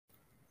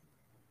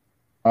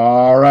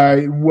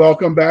right,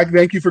 welcome back.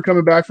 Thank you for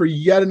coming back for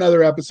yet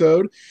another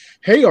episode.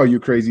 Hey, all you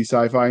crazy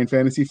sci-fi and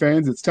fantasy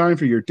fans, it's time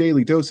for your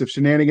daily dose of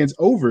shenanigans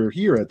over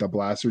here at the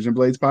Blasters and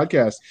Blades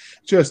podcast.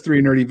 Just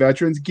three nerdy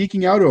veterans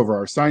geeking out over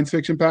our science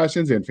fiction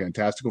passions and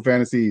fantastical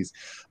fantasies.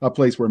 A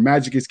place where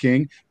magic is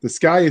king, the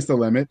sky is the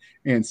limit,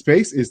 and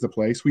space is the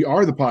place. We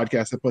are the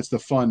podcast that puts the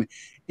fun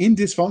in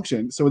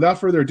dysfunction. So without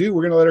further ado,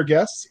 we're going to let our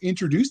guests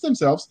introduce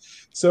themselves.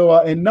 So,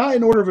 and not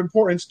in order of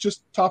importance,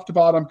 just top to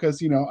bottom,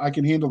 because, I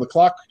can handle the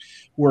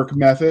clockwork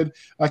method.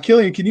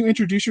 Killian, can you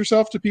introduce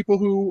yourself to people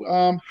who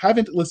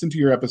haven't listened to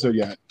your episode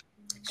yet?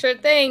 Sure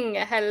thing.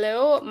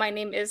 Hello, my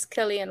name is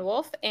Killian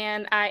Wolf,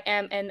 and I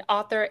am an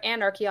author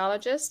and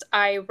archaeologist.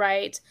 I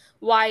write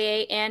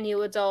YA and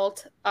new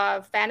adult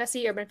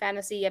fantasy, urban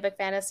fantasy, epic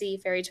fantasy,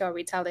 fairy tale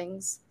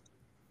retellings.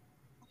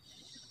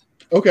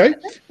 Okay.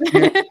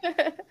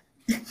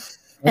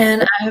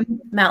 And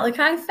I'm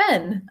Malachi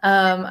Fenn.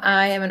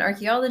 I am an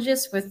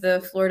archaeologist with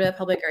the Florida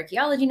Public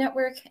Archaeology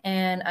Network,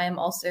 and I'm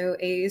also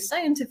a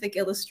scientific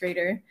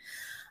illustrator.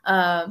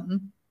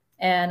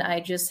 And I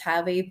just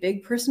have a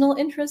big personal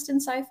interest in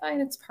sci-fi,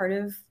 and it's part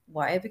of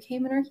why I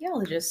became an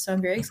archaeologist. So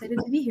I'm very excited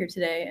to be here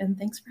today, and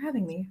thanks for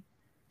having me.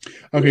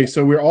 Okay,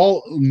 so we're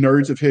all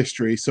nerds of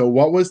history. So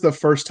what was the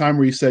first time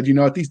where you said, you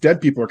know what, these dead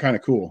people are kind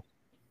of cool?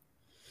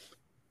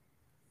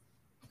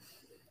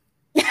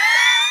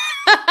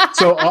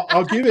 So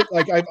I'll give it,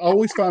 I've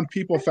always found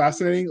people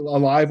fascinating,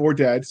 alive or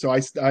dead. So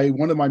I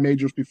one of my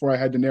majors before I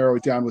had to narrow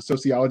it down was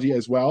sociology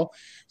as well.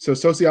 So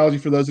sociology,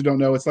 for those who don't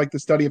know, it's like the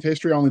study of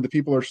history, only the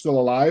people are still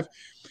alive.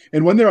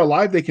 And when they're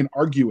alive, they can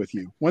argue with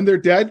you. When they're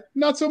dead,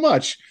 not so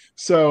much.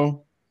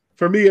 So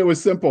for me, it was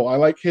simple. I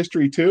like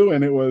history too.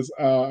 And it was,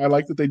 I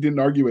like that they didn't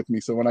argue with me.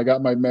 So when I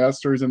got my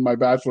master's and my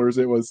bachelor's,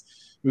 it was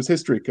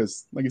history.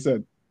 Because like I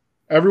said,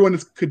 everyone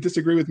that could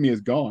disagree with me is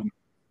gone.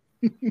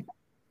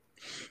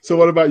 So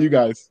what about you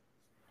guys?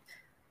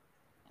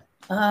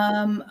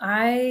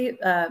 I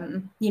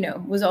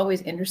was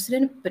always interested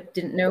in it, but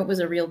didn't know it was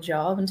a real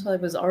job until I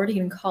was already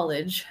in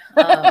college.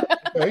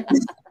 Okay.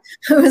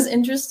 I was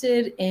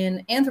interested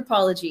in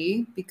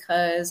anthropology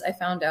because I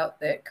found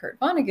out that Kurt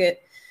Vonnegut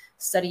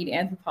studied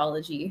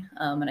anthropology,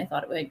 and I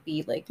thought it might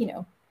be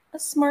a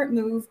smart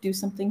move, do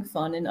something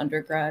fun in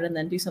undergrad and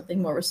then do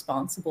something more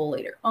responsible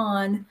later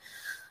on.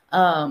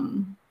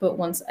 But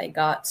once I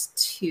got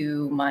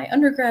to my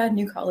undergrad,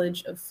 New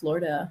College of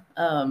Florida,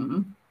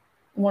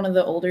 one of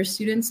the older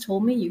students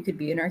told me you could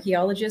be an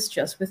archaeologist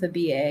just with a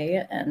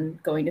BA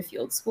and going to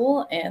field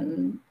school,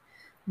 and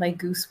my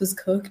goose was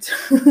cooked.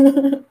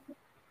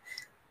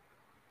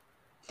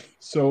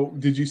 So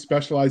did you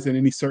specialize in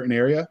any certain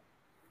area?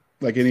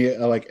 Like any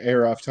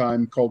era of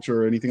time,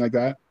 culture, or anything like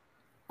that?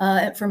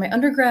 For my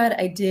undergrad,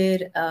 I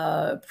did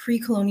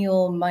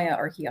pre-colonial Maya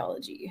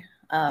archaeology.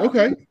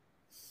 Okay.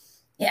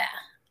 Yeah.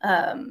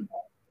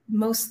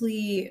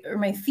 Mostly, or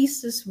my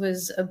thesis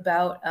was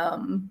about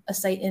a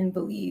site in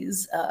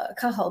Belize,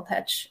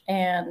 Cajalpech,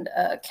 and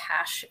a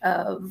cache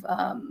of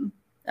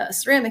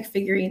ceramic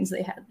figurines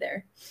they had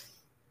there.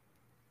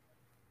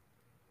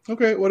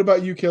 Okay, what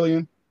about you,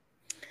 Killian?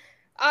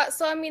 I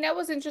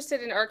was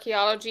interested in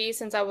archaeology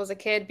since I was a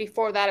kid.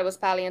 Before that, it was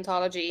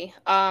paleontology.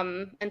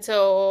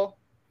 Until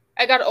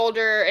I got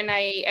older, and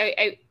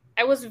I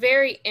was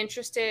very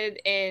interested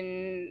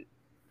in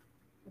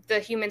the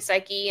human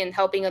psyche and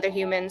helping other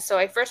humans. So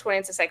I first went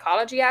into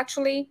psychology,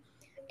 actually.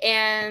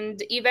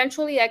 And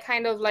eventually I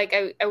kind of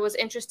I was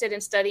interested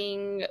in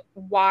studying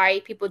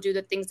why people do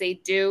the things they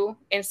do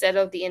instead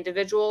of the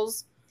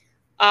individuals.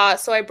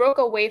 So I broke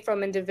away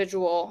from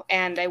individual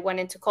and I went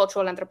into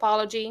cultural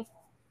anthropology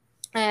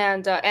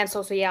and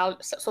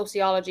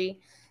sociology.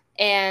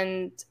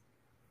 And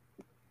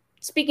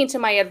speaking to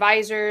my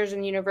advisors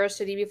in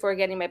university before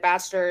getting my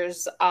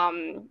bachelor's,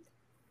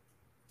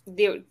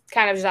 they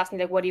kind of just asked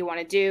me, what do you want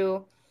to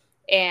do?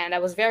 And I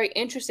was very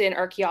interested in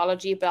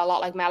archaeology, but a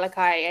lot like Malachi,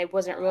 I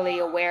wasn't really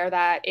aware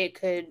that it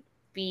could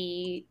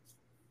be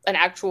an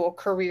actual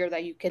career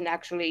that you can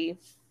actually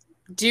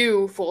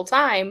do full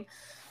time.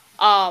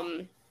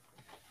 And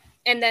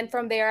then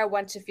from there, I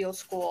went to field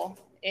school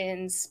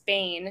in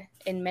Spain,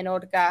 in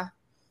Menorca,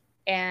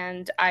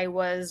 and I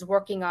was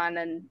working on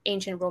an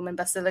ancient Roman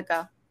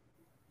basilica.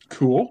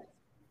 Cool.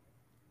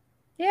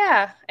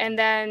 Yeah. And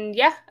then,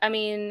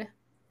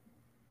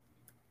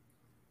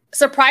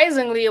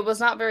 surprisingly, it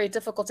was not very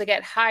difficult to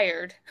get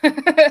hired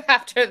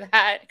after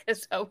that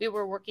because we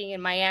were working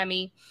in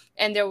Miami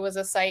and there was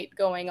a site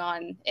going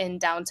on in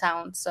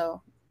downtown.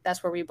 So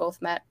that's where we both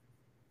met.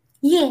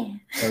 Yeah.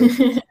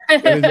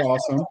 That is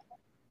awesome.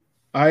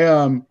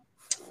 I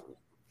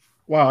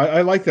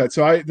like that.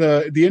 So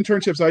the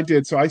internships I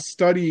did, so I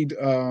studied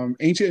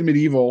ancient and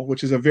medieval,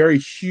 which is a very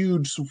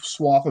huge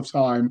swath of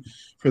time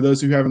for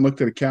those who haven't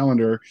looked at a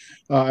calendar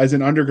as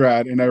an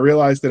undergrad. And I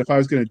realized that if I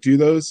was going to do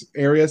those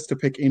areas to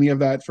pick any of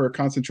that for a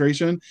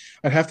concentration,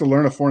 I'd have to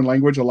learn a foreign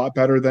language a lot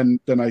better than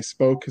I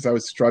spoke because I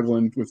was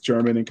struggling with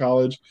German in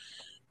college.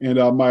 And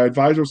my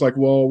advisor was like,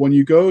 well, when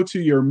you go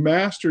to your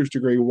master's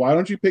degree, why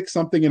don't you pick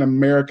something in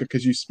America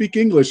because you speak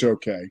English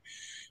okay?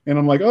 And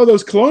I'm like, oh,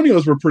 those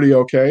colonials were pretty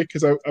okay,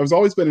 because I was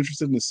always been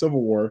interested in the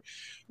Civil War.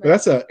 But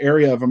that's an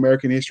area of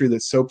American history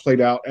that's so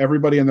played out.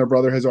 Everybody and their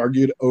brother has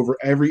argued over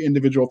every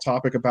individual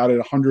topic about it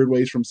 100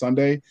 ways from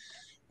Sunday.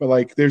 But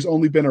like, there's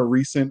only been a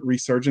recent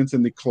resurgence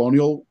in the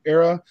colonial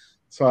era.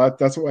 So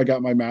that's what I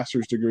got my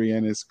master's degree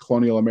in, is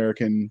colonial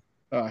American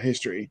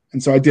history.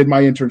 And so I did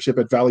my internship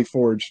at Valley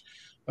Forge,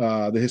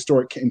 the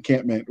historic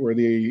encampment where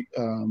the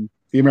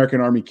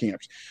American Army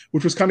camped,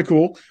 which was kind of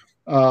cool.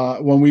 I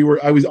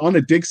was on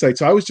a dig site,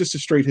 so I was just a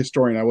straight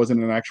historian. I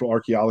wasn't an actual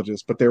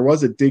archaeologist, but there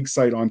was a dig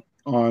site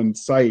on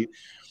site,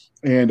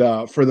 and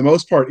for the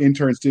most part,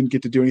 interns didn't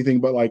get to do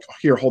anything but like,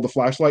 here, hold the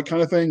flashlight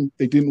kind of thing.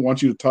 They didn't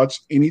want you to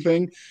touch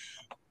anything.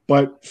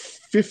 But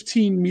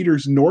 15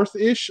 meters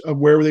north-ish of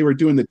where they were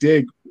doing the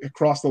dig,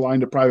 across the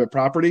line to private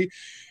property,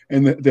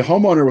 and the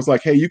homeowner was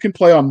like, hey, you can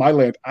play on my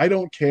land. I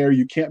don't care.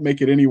 You can't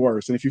make it any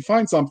worse. And if you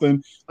find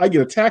something, I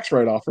get a tax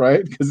write-off,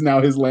 right? Because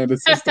now his land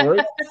is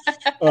historic.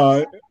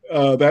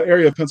 That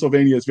area of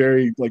Pennsylvania is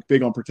very like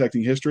big on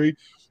protecting history.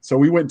 So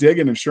we went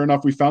digging, and sure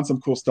enough, we found some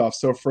cool stuff.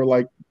 So for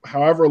like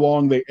however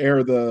long they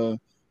air the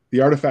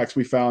artifacts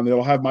we found,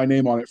 it'll have my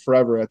name on it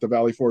forever at the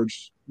Valley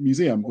Forge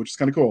Museum, which is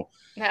kind of cool.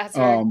 That's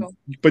very cool.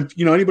 But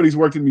you know, anybody who's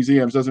worked in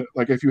museums doesn't,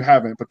 like, if you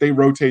haven't, but they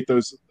rotate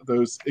those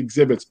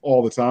exhibits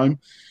all the time.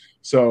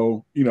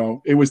 So, you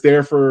know, it was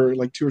there for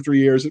like 2 or 3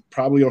 years. It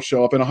probably will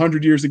show up in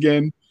 100 years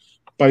again.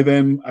 By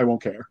then, I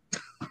won't care.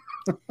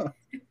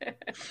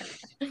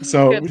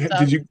 So,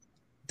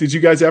 did you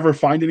guys ever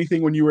find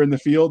anything when you were in the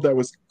field that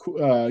was,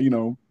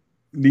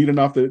 neat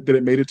enough that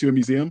it made it to a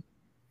museum?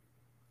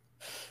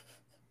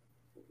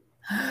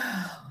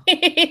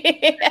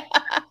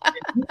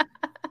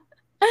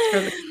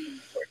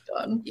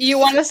 You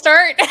want to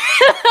start?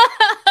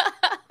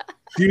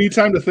 Do you need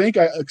time to think?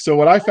 So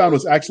what I found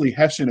was actually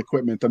Hessian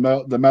equipment,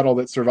 the metal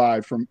that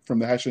survived from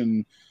the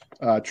Hessian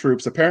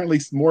troops. Apparently,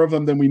 more of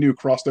them than we knew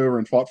crossed over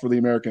and fought for the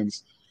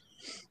Americans.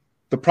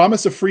 The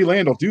promise of free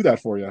land will do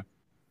that for you.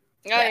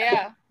 Oh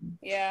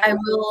yeah.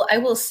 I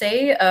will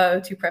say,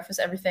 to preface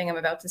everything I'm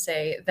about to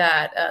say,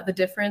 that the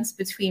difference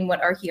between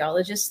what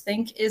archaeologists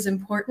think is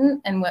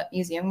important and what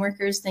museum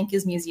workers think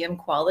is museum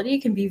quality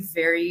can be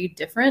very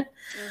different.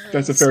 Mm-hmm.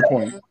 That's a fair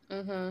point.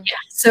 Mm-hmm. Yeah,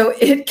 so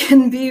it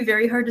can be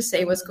very hard to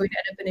say what's going to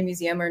end up in a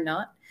museum or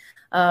not.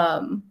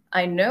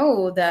 I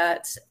know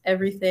that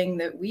everything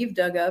that we've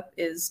dug up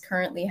is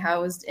currently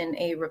housed in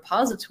a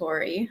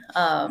repository,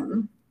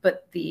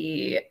 but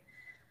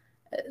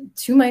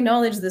to my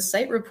knowledge, the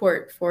site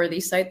report for the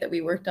site that we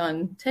worked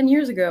on 10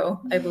 years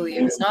ago, I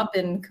believe, has not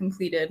been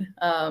completed.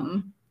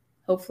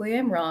 Hopefully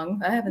I'm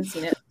wrong. I haven't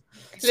seen it.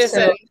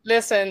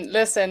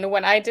 Listen.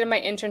 When I did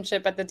my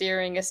internship at the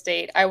Deering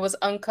Estate, I was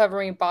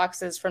uncovering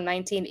boxes from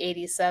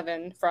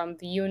 1987 from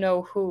the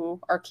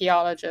you-know-who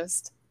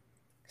archaeologist.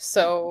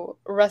 So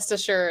rest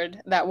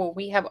assured that what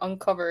we have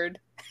uncovered...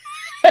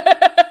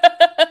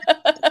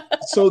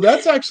 So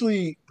that's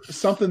actually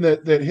something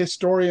that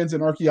historians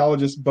and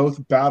archaeologists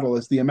both battle,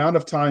 is the amount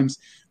of times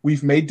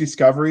we've made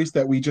discoveries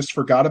that we just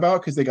forgot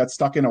about because they got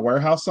stuck in a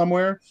warehouse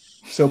somewhere.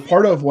 So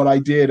part of what I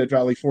did at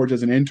Valley Forge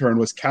as an intern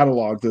was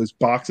catalog those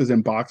boxes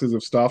and boxes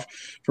of stuff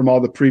from all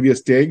the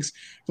previous digs.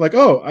 Like,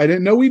 oh, I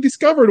didn't know we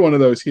discovered one of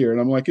those here. And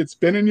I'm like, it's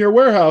been in your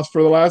warehouse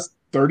for the last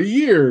 30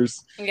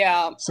 years.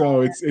 Yeah.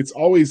 So it's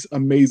always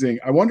amazing.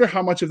 I wonder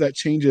how much of that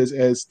changes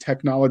as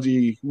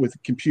technology with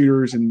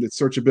computers and the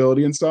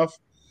searchability and stuff.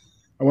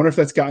 I wonder if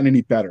that's gotten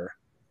any better.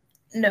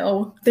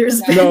 No,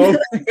 there's no.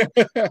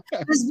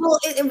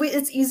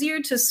 It's easier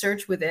to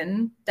search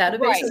within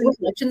databases and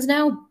collections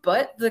now,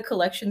 but the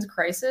collections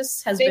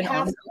crisis has been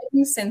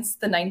ongoing since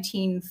the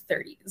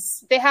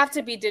 1930s. They have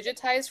to be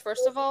digitized,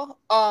 first of all,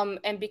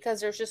 and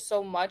because there's just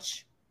so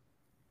much,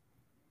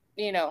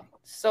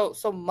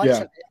 so much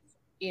of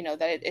it,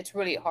 that it's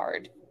really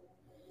hard.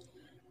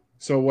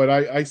 So what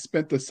I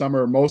spent the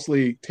summer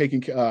mostly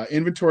taking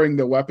inventorying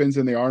the weapons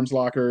in the arms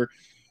locker,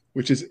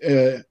 which is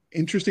an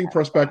interesting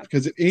prospect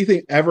because if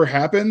anything ever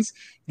happens,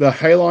 the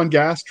halon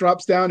gas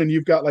drops down and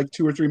you've got like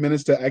 2 or 3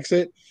 minutes to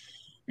exit.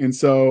 And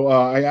so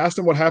I asked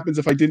him what happens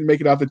if I didn't make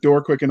it out the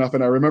door quick enough.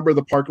 And I remember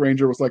the park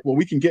ranger was like, well,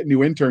 we can get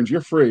new interns.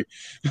 You're free.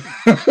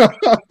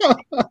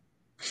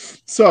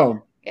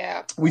 So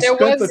we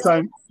spent the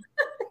time.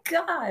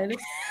 God.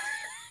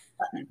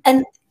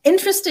 And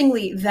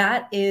interestingly,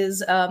 that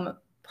is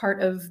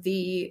part of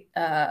the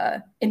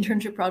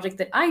internship project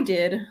that I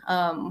did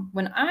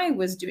when I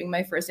was doing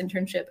my first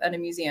internship at a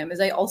museum,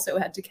 is I also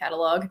had to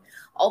catalog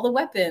all the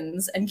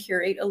weapons and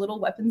curate a little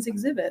weapons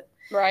exhibit.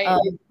 Right.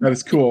 That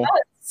is cool.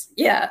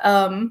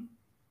 And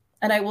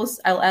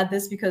I'll add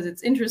this because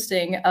it's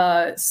interesting.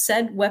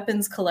 Said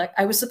weapons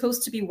I was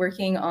supposed to be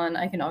working on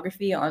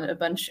iconography on a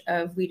bunch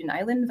of Weeden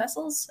Island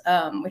vessels,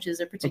 which is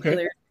a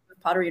particular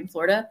pottery in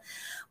Florida.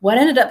 What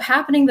ended up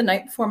happening the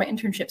night before my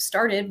internship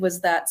started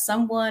was that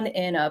someone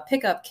in a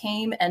pickup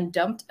came and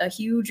dumped a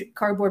huge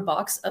cardboard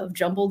box of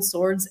jumbled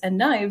swords and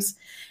knives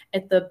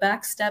at the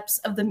back steps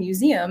of the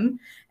museum.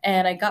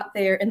 And I got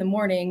there in the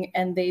morning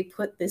and they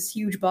put this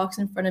huge box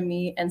in front of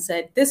me and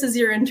said, "This is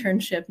your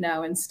internship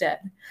now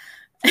instead."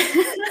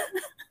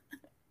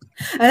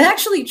 I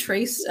actually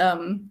traced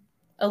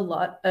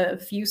a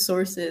few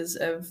sources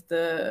of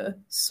the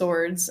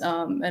swords,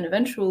 and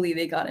eventually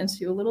they got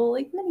into a little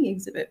like mini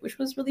exhibit, which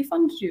was really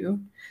fun to do.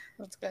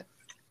 That's good.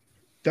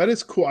 That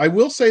is cool. I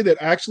will say that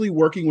actually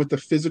working with the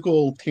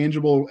physical,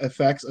 tangible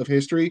effects of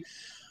history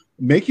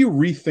make you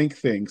rethink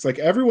things. Like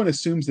everyone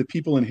assumes that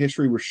people in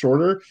history were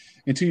shorter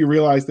until you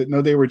realize that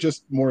no, they were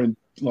just more in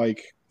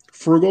like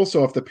frugal.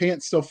 So if the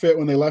pants still fit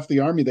when they left the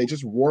army, they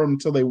just wore them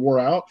until they wore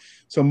out.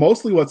 So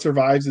mostly what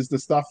survives is the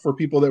stuff for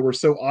people that were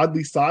so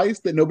oddly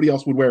sized that nobody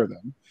else would wear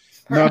them.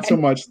 Not so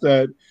much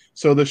that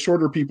so the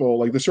shorter people,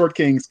 like the short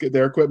kings,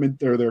 their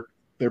equipment or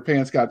their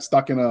pants got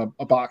stuck in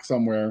a box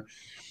somewhere.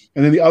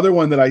 And then the other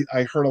one that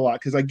I heard a lot,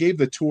 because I gave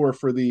the tour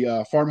for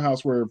the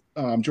farmhouse where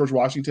George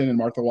Washington and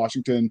Martha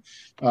Washington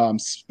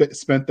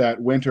spent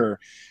that winter.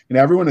 And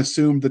everyone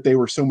assumed that they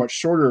were so much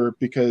shorter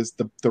because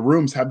the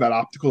rooms had that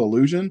optical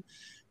illusion.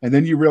 And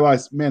then you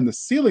realize, man, the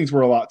ceilings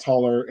were a lot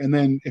taller. And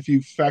then if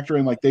you factor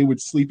in like they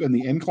would sleep in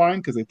the incline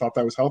because they thought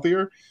that was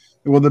healthier,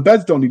 well, the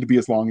beds don't need to be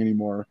as long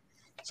anymore.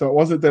 So it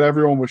wasn't that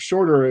everyone was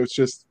shorter. It was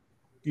just,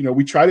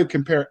 we try to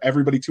compare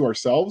everybody to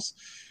ourselves,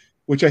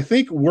 which I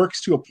think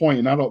works to a point,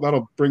 and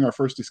that'll bring our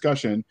first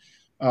discussion.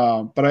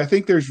 But I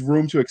think there's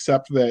room to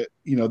accept that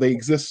they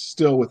exist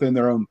still within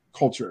their own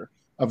culture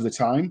of the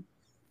time,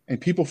 and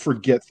people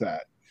forget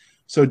that.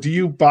 So do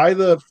you buy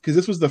because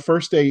this was the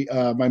first day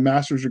my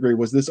master's degree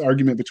was this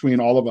argument between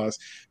all of us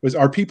was,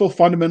 are people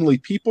fundamentally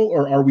people,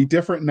 or are we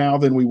different now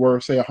than we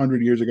were, say,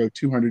 100 years ago,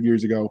 200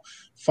 years ago,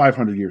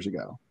 500 years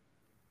ago?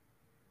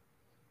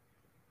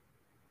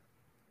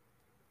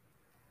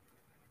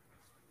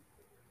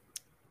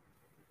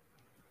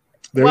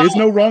 There is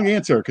no wrong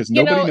answer because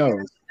nobody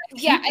knows.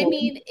 Yeah, I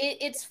mean,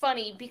 it's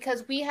funny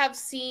because we have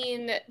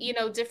seen,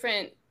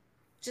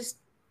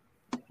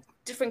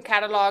 different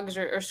catalogs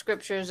or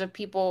scriptures of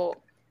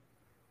people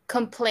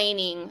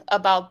complaining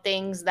about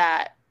things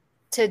that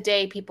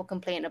today people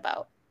complain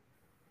about,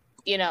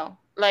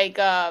 like,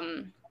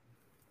 and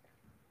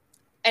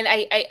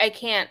I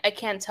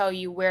can't tell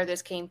you where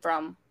this came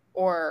from,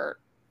 or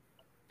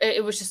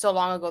it was just so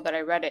long ago that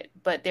I read it,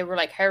 but they were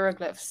like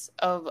hieroglyphs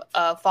of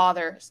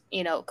fathers,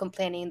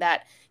 complaining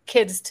that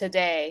kids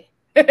today,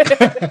 kids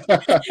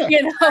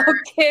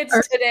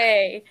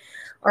today.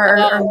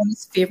 Our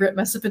least favorite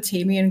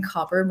Mesopotamian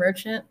copper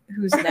merchant,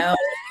 who's now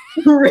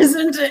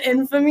risen to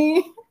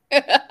infamy.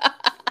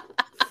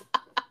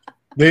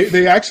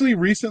 They actually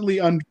recently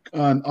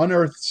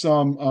unearthed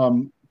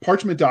some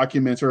parchment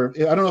documents, or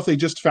I don't know if they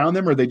just found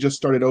them or they just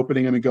started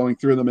opening them and going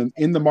through them. And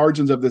in the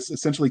margins of this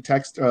essentially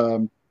text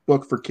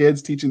book for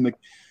kids teaching the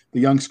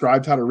young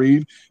scribes how to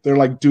read, they're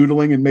like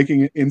doodling and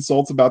making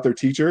insults about their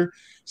teacher.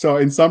 So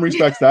in some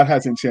respects, that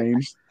hasn't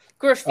changed.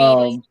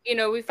 Graffiti,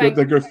 we find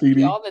the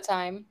graffiti all the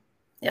time.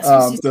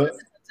 Yes, we see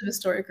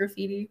historic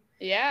graffiti.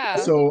 Yeah.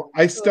 So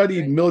I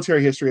studied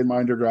military history in my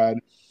undergrad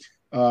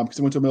because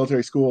I went to a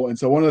military school. And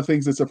so one of the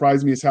things that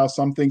surprised me is how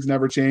some things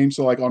never change.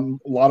 So like on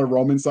a lot of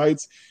Roman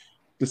sites,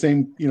 the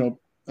same,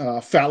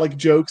 phallic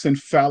jokes and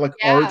phallic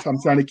art.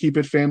 I'm trying to keep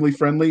it family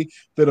friendly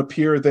that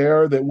appear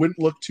there that wouldn't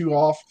look too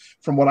off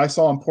from what I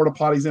saw in porta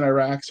potties in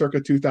Iraq circa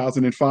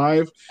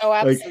 2005. Oh,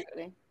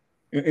 absolutely.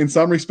 Like, in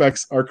some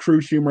respects, our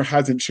crude humor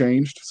hasn't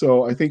changed.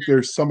 So I think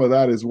there's some of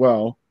that as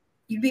well.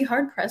 You'd be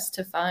hard pressed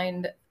to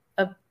find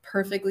a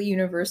perfectly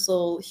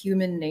universal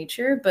human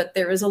nature, but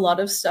there is a lot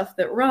of stuff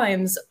that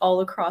rhymes all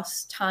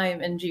across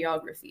time and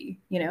geography,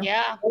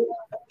 Yeah.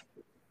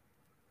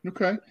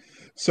 Okay.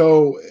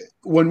 So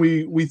when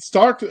we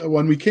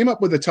came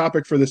up with a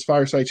topic for this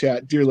fireside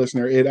chat, dear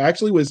listener, it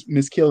actually was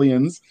Miss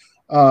Killian's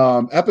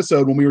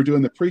episode when we were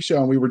doing the pre-show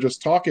and we were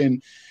just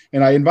talking.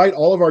 And I invite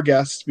all of our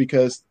guests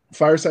because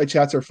fireside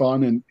chats are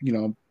fun, and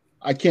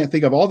I can't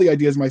think of all the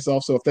ideas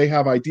myself. So if they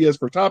have ideas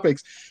for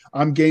topics,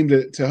 I'm game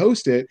to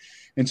host it.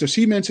 And so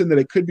she mentioned that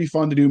it could be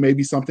fun to do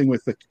maybe something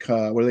with the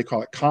what do they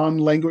call it? Con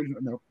language?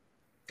 No.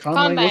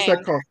 What's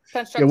that called?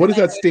 Yeah, what does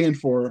that stand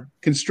for?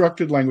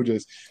 Constructed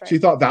languages. Right. She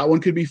thought that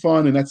one could be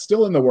fun, and that's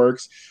still in the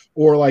works.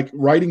 Or like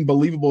writing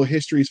believable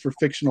histories for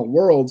fictional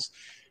worlds.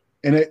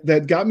 And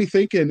that got me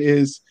thinking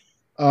is,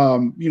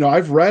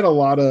 I've read a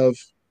lot of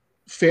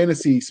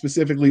fantasy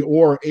specifically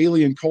or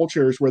alien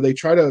cultures where they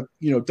try to,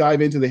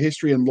 dive into the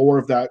history and lore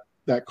of that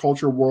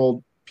culture,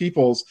 world,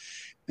 peoples.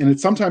 And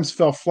it sometimes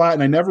fell flat,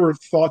 and I never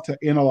thought to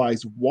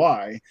analyze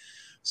why.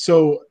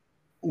 So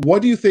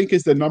what do you think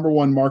is the number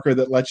one marker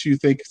that lets you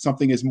think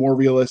something is more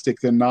realistic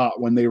than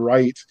not when they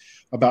write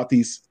about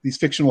these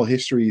fictional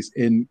histories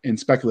in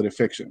speculative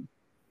fiction?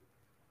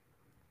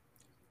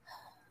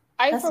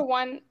 For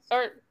one,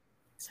 or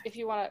if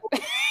you want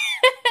to.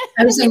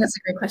 I was saying that's a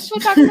great question.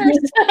 We'll talk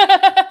first.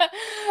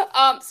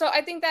 So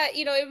I think that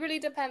it really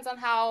depends on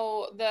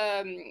how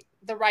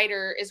the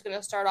writer is going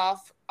to start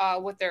off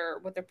with their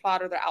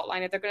plot or their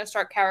outline. If they're going to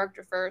start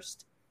character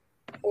first,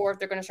 or if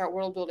they're going to start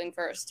world building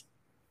first.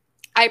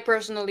 I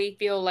personally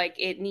feel like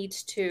it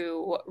needs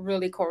to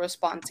really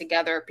correspond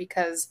together,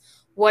 because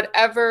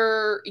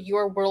whatever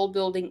your world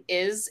building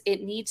is,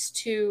 it needs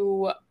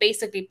to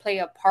basically play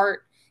a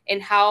part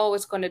and how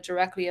it's going to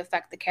directly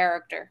affect the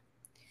character.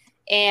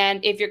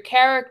 And if your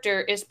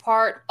character is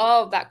part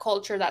of that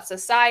culture, that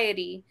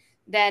society,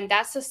 then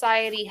that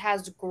society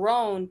has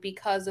grown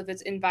because of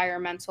its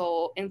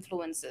environmental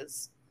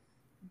influences.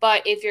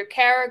 But if your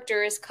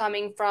character is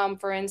coming from,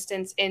 for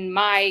instance, in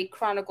my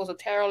Chronicles of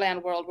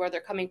Terrorland world, where they're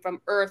coming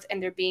from Earth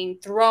and they're being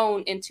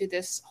thrown into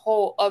this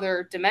whole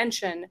other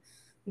dimension,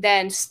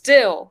 then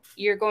still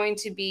you're going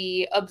to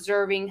be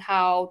observing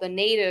how the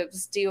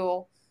natives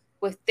deal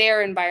with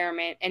their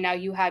environment. And now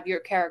you have your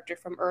character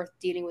from Earth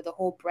dealing with a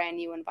whole brand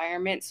new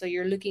environment. So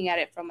you're looking at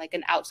it from like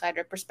an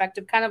outsider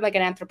perspective, kind of like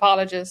an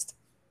anthropologist.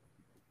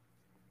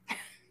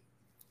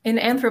 In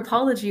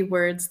anthropology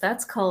words,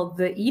 that's called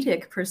the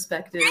Edic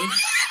perspective.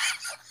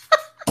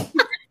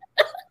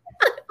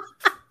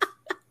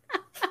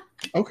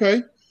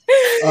 Okay.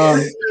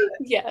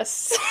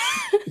 Yes.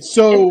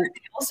 So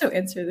also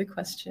answer the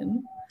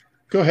question.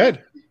 Go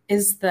ahead.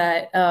 Is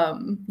that,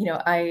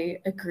 I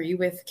agree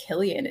with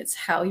Killian. It's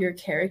how your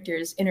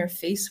characters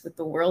interface with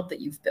the world that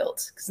you've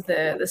built. Because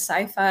the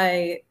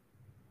sci-fi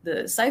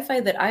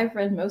that I've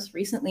read most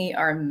recently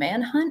are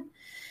Manhunt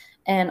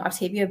and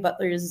Octavia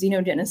Butler's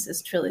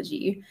Xenogenesis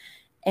trilogy.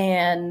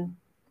 And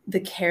the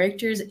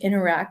characters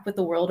interact with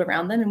the world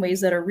around them in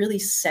ways that are really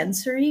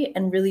sensory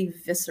and really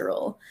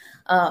visceral.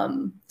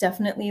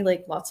 Definitely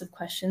like lots of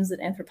questions that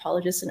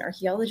anthropologists and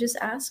archaeologists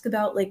ask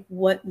about like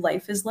what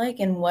life is like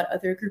and what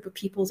other group of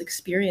people's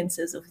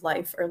experiences of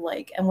life are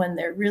like. And when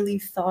they're really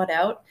thought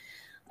out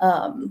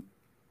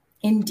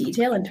in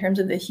detail in terms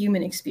of the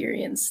human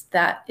experience,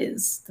 that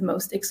is the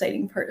most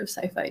exciting part of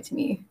sci-fi to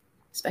me,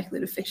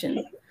 speculative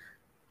fiction.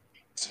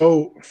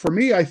 So for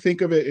me, I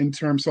think of it in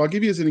terms, so I'll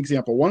give you as an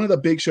example. One of the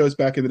big shows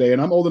back in the day,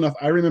 and I'm old enough,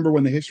 I remember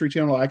when the History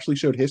Channel actually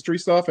showed history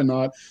stuff and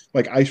not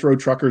like Ice Road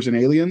Truckers and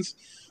Aliens.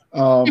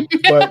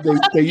 But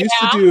they used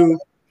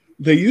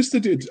to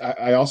do,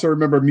 I also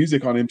remember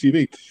music on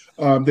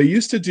MTV. They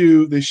used to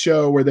do this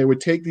show where they would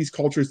take these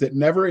cultures that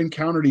never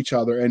encountered each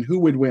other and who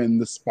would win,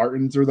 the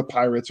Spartans or the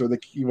pirates or the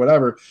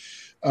whatever.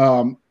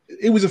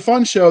 It was a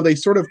fun show. They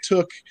sort of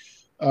took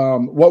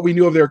what we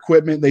knew of their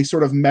equipment, they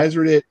sort of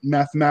measured it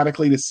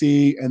mathematically to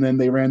see, and then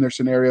they ran their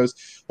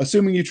scenarios,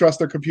 assuming you trust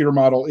their computer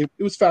model. It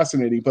was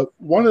fascinating. But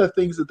one of the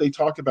things that they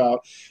talked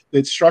about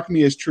that struck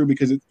me as true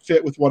because it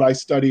fit with what I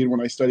studied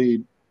when I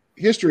studied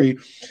history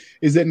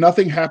is that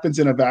nothing happens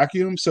in a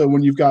vacuum. So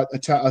when you've got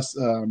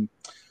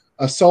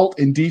assault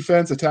and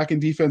defense, attack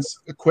and defense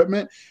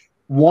equipment,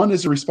 one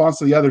is a response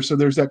to the other. So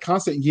there's that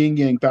constant yin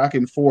yang back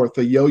and forth,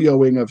 the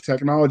yo-yoing of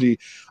technology.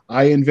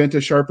 I invent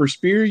a sharper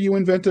spear, you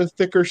invent a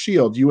thicker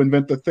shield. You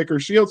invent the thicker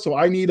shield, so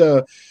I need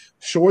a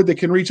sword that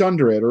can reach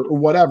under it or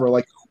whatever.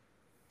 Like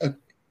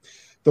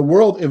the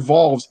world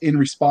evolves in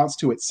response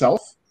to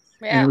itself,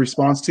 in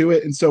response to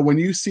it. And so when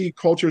you see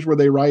cultures where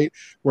they write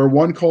where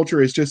one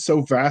culture is just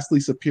so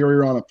vastly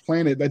superior on a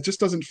planet, that just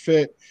doesn't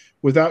fit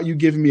without you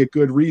giving me a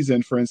good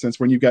reason. For instance,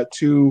 when you've got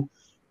two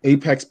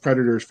apex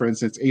predators, for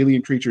instance,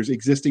 alien creatures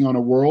existing on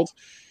a world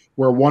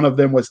where one of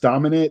them was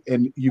dominant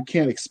and you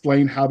can't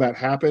explain how that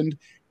happened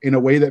in a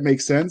way that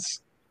makes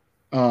sense.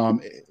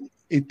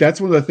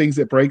 That's one of the things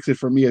that breaks it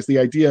for me is the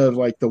idea of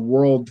like the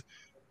world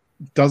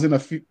doesn't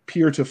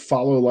appear to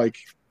follow like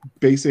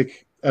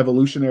basic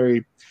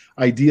evolutionary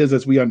ideas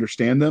as we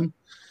understand them.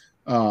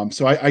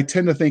 So I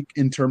tend to think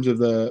in terms of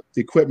the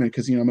equipment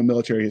because, I'm a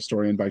military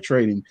historian by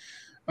training.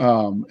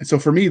 And so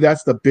for me,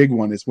 that's the big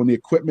one is when the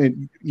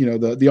equipment,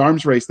 the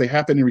arms race, they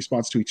happen in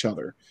response to each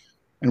other.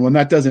 And when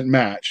that doesn't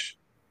match,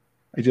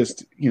 I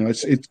just,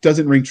 it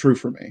doesn't ring true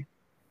for me.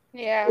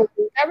 Yeah.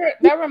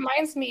 That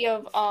reminds me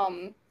of,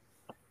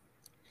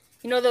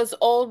 those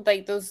old,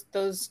 like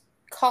those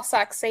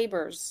Cossack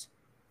sabers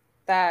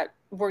that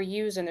were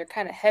used and they're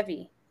kind of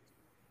heavy.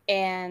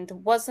 And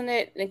wasn't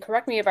it, and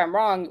correct me if I'm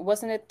wrong,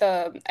 wasn't it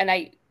the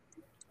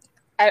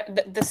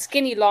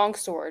skinny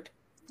longsword,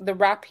 the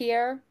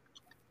rapier?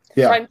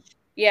 Yeah. French,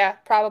 yeah,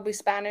 probably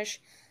Spanish.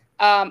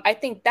 I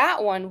think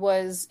that one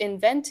was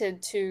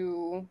invented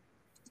to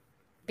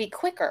be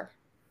quicker.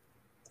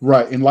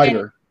 Right, and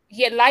lighter.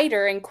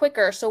 Lighter and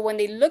quicker. So when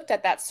they looked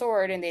at that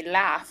sword and they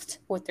laughed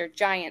with their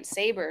giant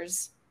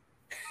sabers,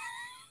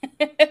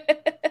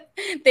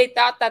 they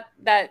thought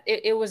that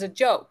it was a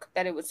joke,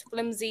 that it was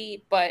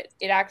flimsy, but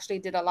it actually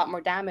did a lot more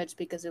damage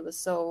because it was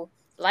so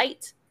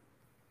light.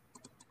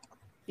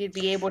 You'd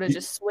be able to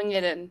just swing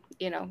it and,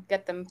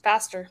 get them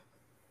faster.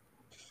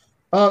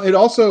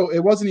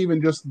 It wasn't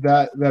even just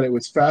that it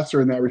was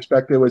faster in that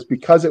respect. It was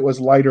because it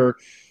was lighter,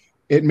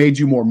 it made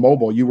you more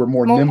mobile. You were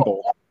more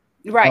nimble.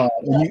 Right.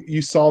 You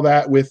saw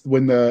that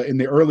in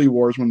the early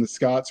wars when the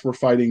Scots were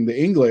fighting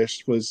the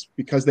English was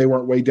because they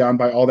weren't weighed down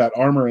by all that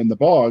armor in the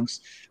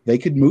bogs. They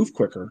could move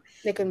quicker.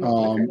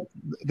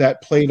 That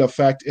played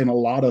effect in a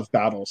lot of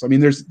battles. I mean,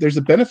 there's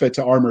a benefit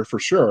to armor for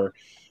sure,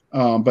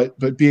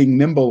 but being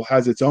nimble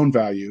has its own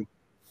value.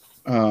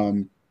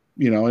 And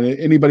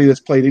anybody that's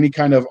played any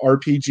kind of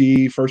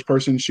RPG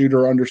first-person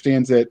shooter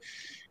understands that,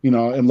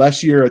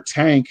 unless you're a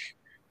tank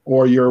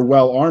or you're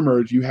well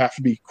armored, you have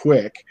to be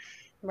quick.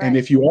 Right. And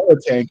if you are a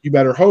tank, you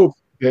better hope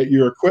that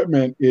your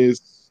equipment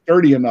is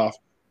sturdy enough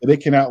that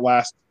it can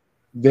outlast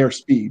their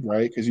speed,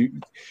 right? Because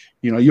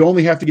you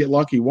only have to get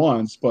lucky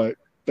once, but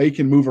they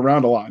can move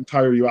around a lot and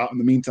tire you out in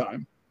the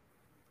meantime.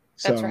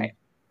 So That's right.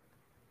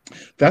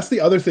 that's the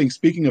other thing.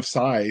 Speaking of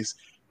size,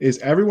 is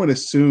everyone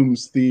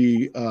assumes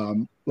the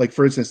like,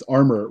 for instance,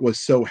 armor was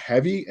so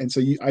heavy, and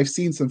so I've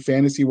seen some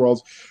fantasy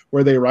worlds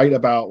where they write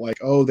about like,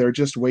 oh, they're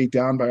just weighed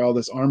down by all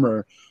this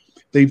armor.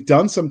 They've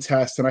done some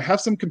tests, and I have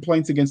some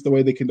complaints against the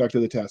way they conducted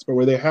the test, but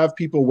where they have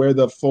people wear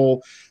the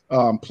full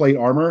plate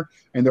armor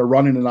and they're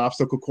running an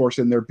obstacle course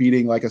and they're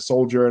beating like a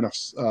soldier and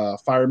a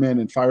fireman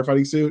and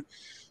firefighting suit.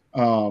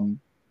 And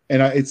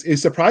it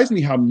surprised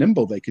me how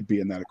nimble they could be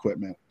in that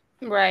equipment.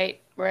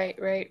 Right.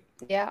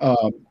 Yeah.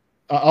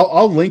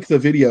 I'll link the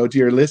video to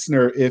your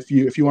listener if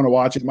you want to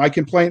watch it. My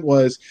complaint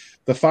was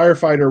the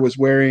firefighter was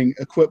wearing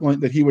equipment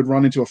that he would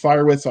run into a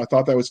fire with, so I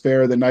thought that was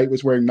fair. The knight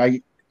was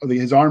wearing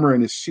his armor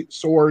and his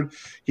sword.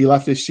 He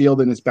left his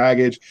shield and his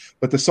baggage,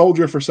 but the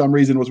soldier for some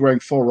reason was wearing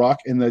full ruck,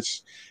 and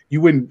that's,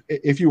 you wouldn't,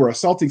 if you were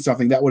assaulting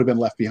something, that would have been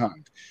left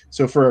behind.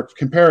 So for a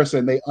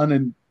comparison, they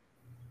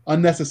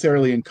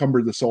unnecessarily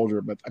encumbered the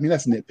soldier, but I mean,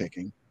 that's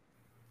nitpicking.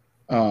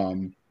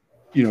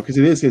 Because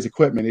it is his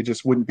equipment. It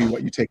just wouldn't be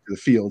what you take to the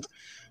field.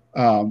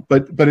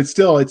 But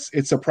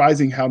it's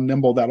surprising how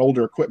nimble that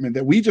older equipment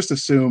that we just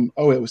assume,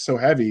 oh, it was so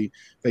heavy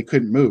they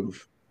couldn't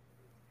move.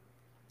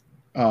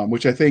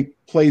 Which I think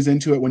plays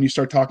into it when you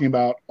start talking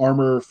about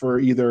armor for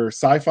either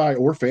sci-fi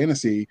or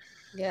fantasy.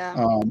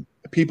 Yeah.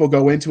 People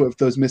go into it with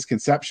those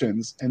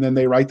misconceptions, and then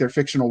they write their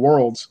fictional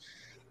worlds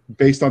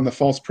based on the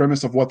false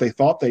premise of what they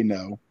thought they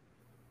know.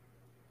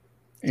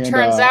 And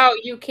turns out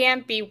you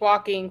can't be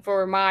walking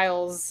for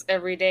miles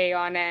every day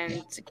on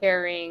end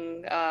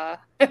carrying that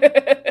heavy.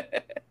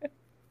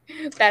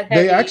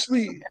 They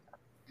actually,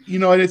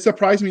 and it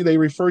surprised me, they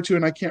refer to,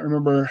 and I can't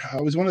remember,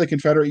 it was one of the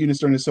Confederate units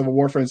during the Civil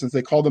War, for instance,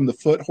 they called them the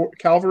foot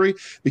cavalry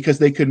because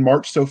they could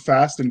march so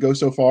fast and go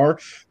so far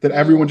that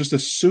everyone just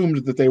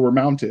assumed that they were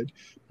mounted,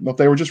 but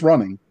they were just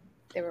running.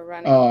 They were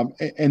running.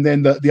 And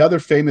then the other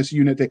famous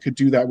unit that could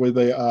do that were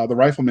the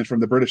riflemen from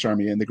the British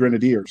Army and the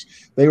Grenadiers.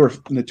 They were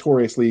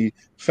notoriously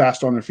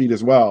fast on their feet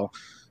as well.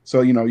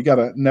 So, you got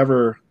to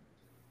never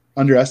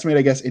underestimate,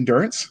 I guess,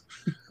 endurance.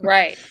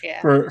 Right.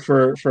 Yeah.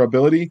 for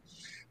ability.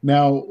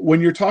 Now,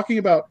 when you're talking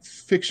about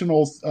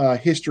fictional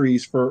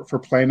histories for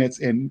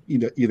planets and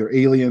either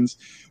aliens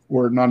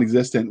or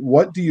non-existent,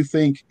 what do you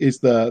think is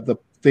the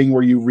thing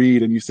where you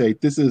read and you say,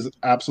 this is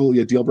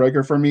absolutely a deal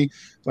breaker for me?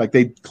 Like,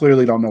 they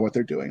clearly don't know what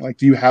they're doing. Like,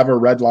 do you have a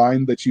red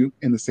line that you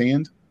in the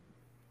sand?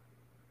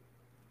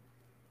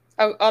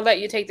 I'll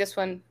let you take this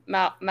one,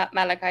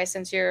 Malachi,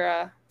 since you're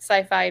a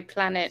sci-fi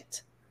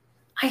planet.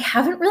 I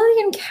haven't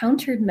really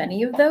encountered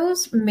many of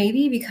those,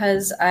 maybe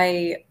because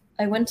I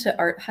went to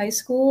art high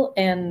school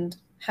and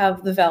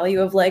have the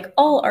value of like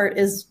all art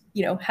is,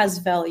 has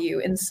value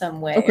in some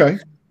way. Okay.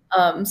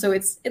 So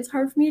it's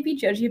hard for me to be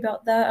judgy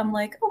about that. I'm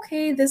like,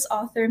 okay, this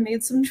author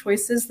made some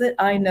choices that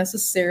I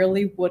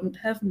necessarily wouldn't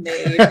have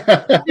made.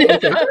 Okay,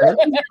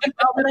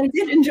 but I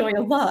did enjoy a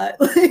lot.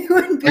 Are you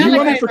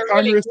running for Congress?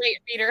 Really great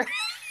reader.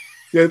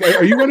 Yeah,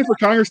 are you running for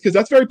Congress? Because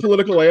that's a very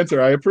political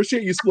answer. I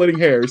appreciate you splitting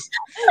hairs.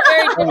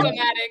 Very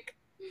diplomatic.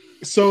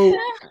 So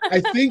I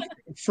think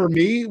for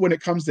me, when it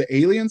comes to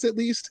aliens, at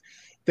least,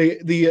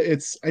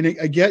 and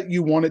I get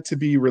you want it to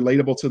be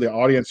relatable to the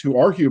audience who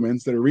are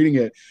humans that are reading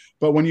it,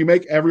 but when you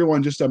make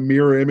everyone just a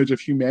mirror image of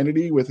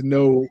humanity with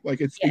no, like,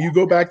 you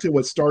go back to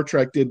what Star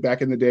Trek did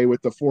back in the day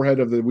with the forehead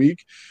of the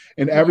week,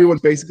 and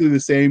everyone's basically the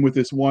same with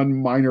this one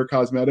minor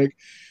cosmetic.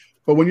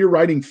 But when you're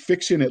writing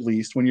fiction, at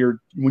least when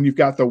you've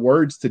got the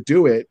words to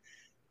do it,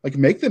 like,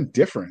 make them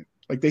different.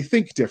 Like, they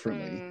think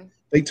differently,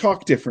 they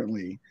talk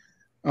differently.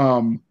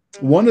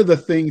 One of the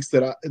things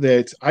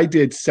that I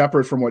did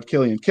separate from what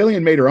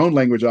Killian made her own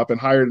language up and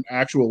hired an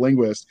actual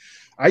linguist.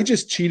 I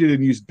just cheated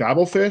and used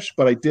Babelfish,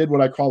 but I did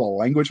what I call a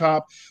language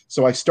hop.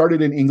 So I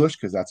started in English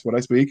because that's what I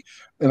speak.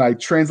 And I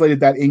translated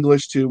that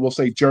English to, we'll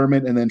say,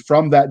 German. And then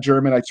from that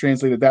German, I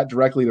translated that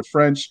directly to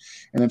French.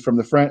 And then from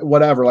the French,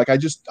 whatever, like, I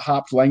just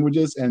hopped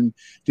languages. And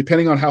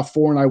depending on how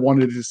foreign I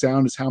wanted it to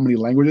sound is how many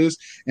languages.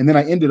 And then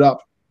I ended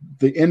up,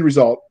 the end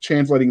result,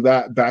 translating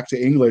that back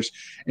to English.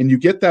 And you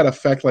get that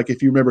effect. Like,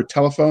 if you remember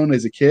Telephone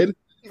as a kid,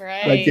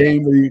 right, that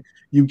game where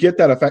you get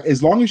that effect,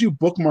 as long as you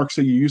bookmark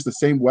so you use the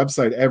same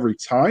website every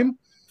time.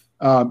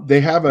 They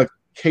have a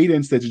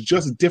cadence that's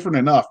just different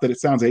enough that it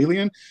sounds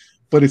alien,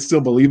 but it's still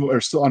believable or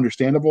still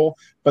understandable.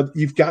 But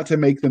you've got to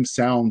make them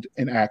sound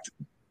and act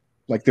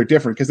like they're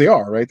different, because they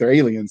are, right? They're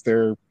aliens.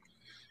 They're,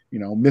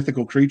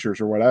 mythical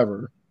creatures or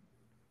whatever.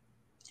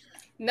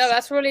 No,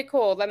 that's really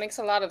cool. That makes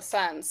a lot of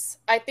sense.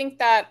 I think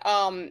that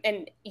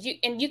and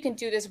you can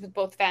do this with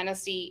both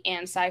fantasy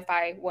and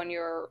sci-fi when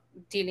you're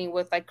dealing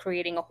with like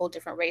creating a whole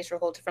different race or a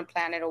whole different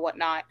planet or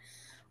whatnot.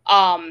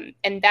 And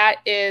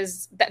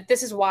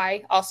this is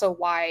why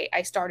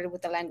I started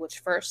with the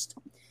language first,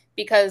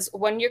 because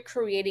when you're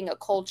creating a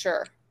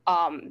culture,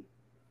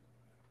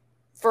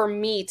 for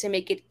me to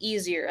make it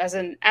easier as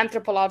an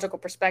anthropological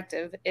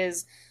perspective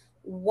is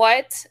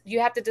what you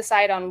have to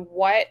decide on.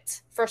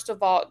 What, first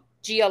of all,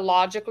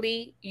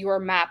 geologically your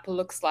map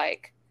looks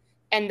like.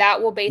 And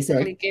that will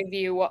basically give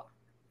you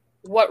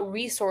what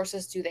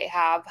resources do they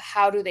have,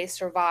 how do they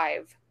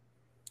survive,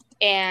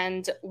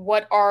 and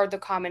what are the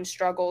common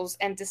struggles,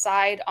 and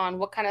decide on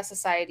what kind of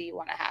society you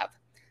want to have.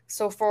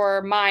 So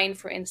for mine,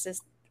 for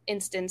instance,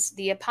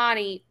 the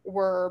Apani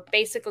were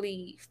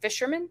basically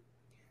fishermen,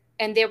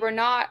 and they were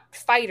not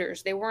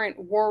fighters. They weren't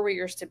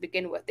warriors to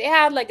begin with. They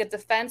had like a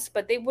defense,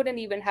 but they wouldn't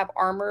even have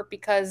armor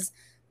because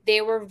they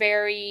were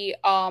very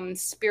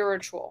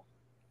spiritual.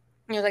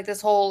 You know, like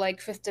this whole like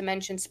fifth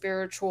dimension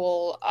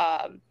spiritual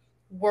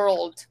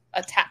world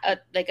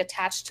like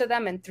attached to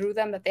them and through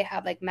them, that they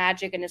have like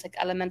magic, and it's like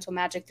elemental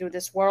magic through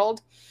this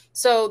world.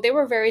 So they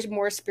were very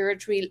more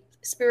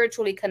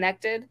spiritually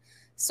connected.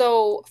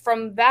 So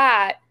from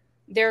that,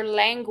 their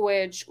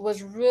language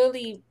was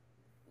really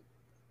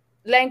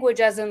language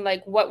as in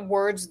like what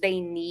words they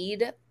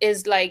need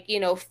is like, you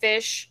know,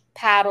 fish,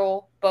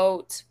 paddle,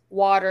 boat,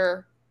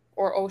 water,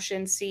 or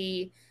ocean,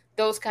 sea,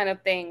 those kind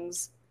of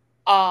things.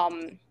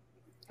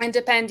 And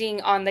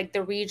depending on like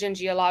the region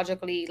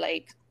geologically,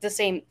 like the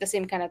same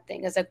kind of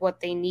thing is like what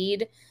they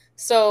need.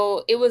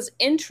 So it was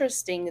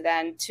interesting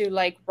then to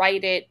like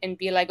write it and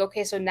be like,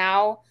 okay, so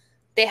now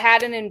they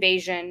had an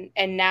invasion,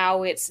 and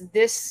now it's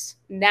this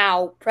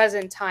now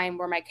present time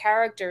where my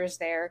character is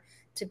there,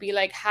 to be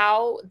like,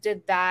 how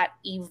did that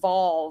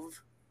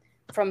evolve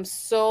from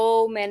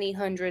so many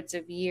hundreds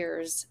of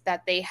years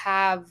that they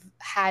have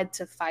had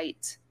to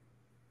fight,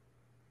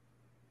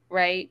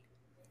 right?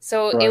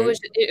 So Right.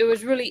 it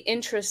was really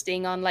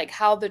interesting on like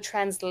how the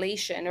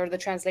translation or the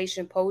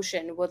translation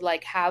potion would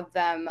like have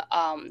them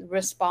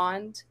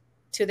respond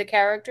to the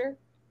character,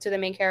 to the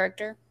main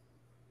character.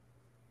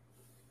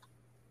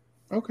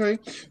 Okay.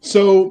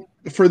 So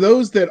for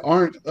those that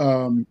aren't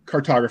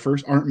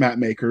cartographers, aren't map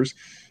makers,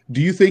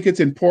 do you think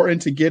it's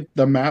important to get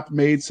the map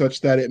made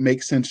such that it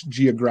makes sense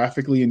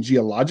geographically and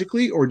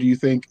geologically, or do you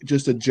think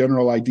just a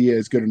general idea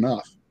is good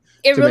enough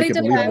It to make really it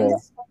believable?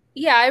 depends.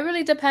 Yeah, it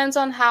really depends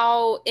on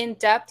how in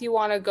depth you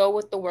want to go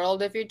with the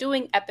world. If you're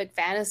doing epic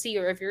fantasy,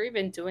 or if you're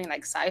even doing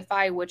like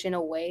sci-fi, which in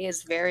a way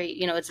is very,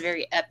 you know, it's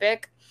very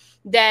epic,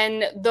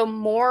 then the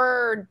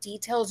more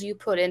details you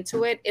put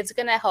into it, it's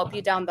going to help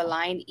you down the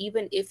line,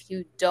 even if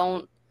you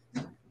don't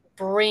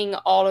bring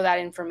all of that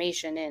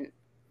information in.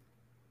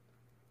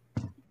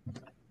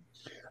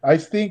 I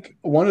think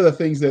one of the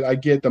things that I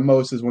get the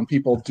most is when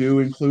people do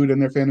include in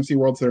their fantasy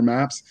worlds their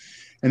maps,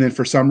 and then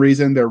for some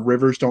reason their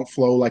rivers don't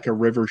flow like a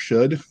river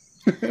should.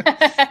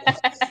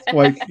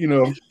 Like, you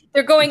know,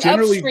 they're going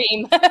generally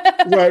upstream.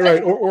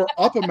 right, or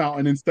up a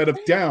mountain instead of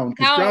down,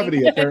 because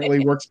gravity apparently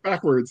works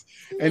backwards.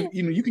 And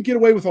you know, you can get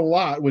away with a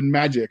lot when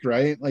magic,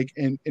 right? Like,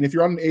 and if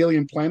you're on an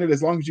alien planet,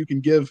 as long as you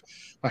can give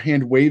a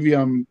hand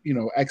wavium, you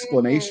know,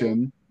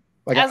 explanation,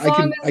 like as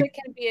long as it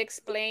can be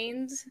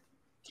explained.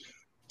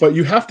 But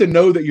you have to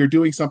know that you're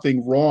doing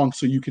something wrong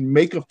so you can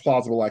make a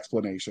plausible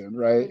explanation,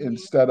 right? Mm-hmm.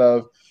 Instead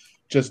of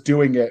just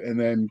doing it and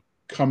then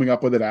coming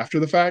up with it after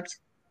the fact.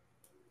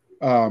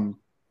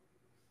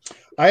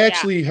 I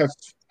actually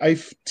I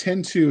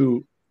tend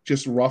to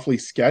just roughly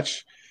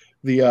sketch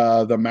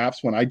the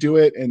maps when I do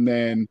it, and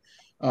then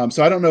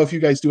so I don't know if you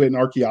guys do it in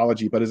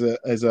archaeology, but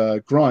as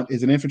a grunt,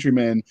 as an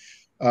infantryman,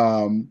 I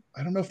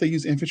don't know if they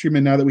use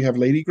infantrymen now that we have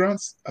lady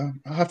grunts.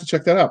 I'll have to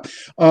check that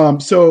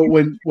out. So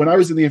when I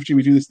was in the infantry,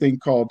 we do this thing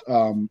called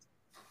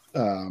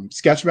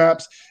sketch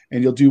maps,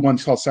 and you'll do one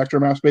called sector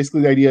maps.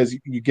 Basically, the idea is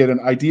you get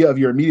an idea of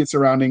your immediate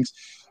surroundings,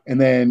 and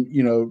then,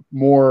 you know,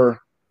 more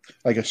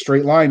like a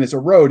straight line is a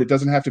road. It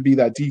doesn't have to be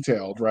that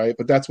detailed, right?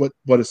 But that's what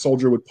a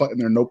soldier would put in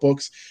their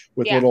notebooks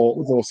with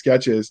little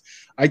sketches.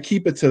 I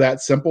keep it to that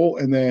simple,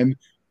 and then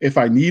if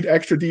I need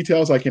extra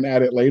details, I can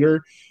add it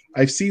later.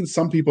 I've seen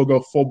some people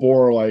go full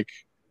bore, like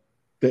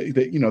they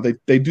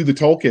do the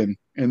Tolkien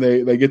and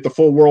they get the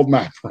full world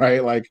map,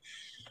 right? Like,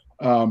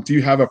 do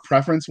you have a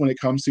preference when it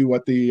comes to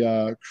what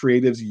the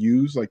creatives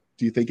use? Like,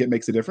 do you think it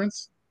makes a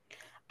difference?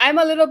 I'm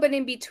a little bit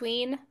in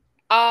between.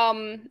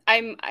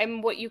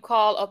 I'm what you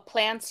call a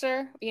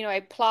plantser. You know,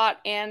 I plot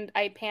and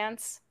I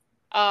pants.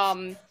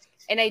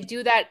 And I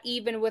do that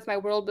even with my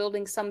world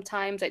building.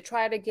 Sometimes I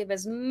try to give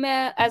as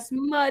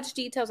much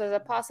details as I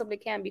possibly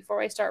can before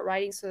I start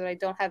writing, so that I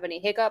don't have any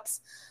hiccups.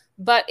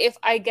 But if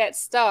I get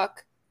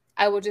stuck,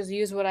 I will just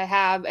use what I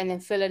have and then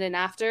fill it in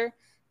after.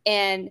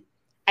 And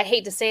I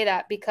hate to say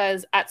that,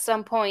 because at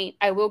some point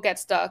I will get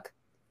stuck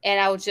and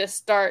I will just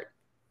start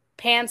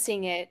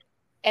pantsing it.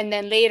 And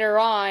then later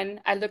on,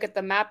 I look at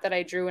the map that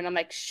I drew and I'm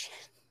like, shit.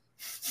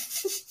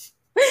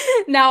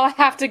 Now I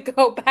have to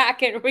go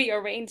back and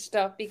rearrange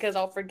stuff because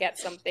I'll forget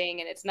something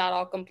and it's not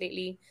all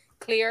completely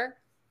clear.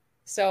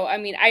 So, I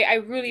mean, I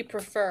really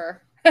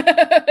prefer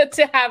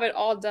to have it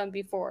all done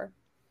before.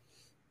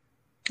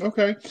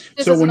 Okay.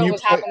 This doesn't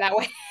always happen that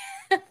way.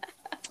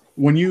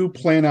 When you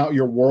plan out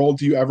your world,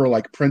 do you ever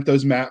like print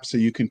those maps so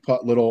you can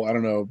put little, I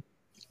don't know,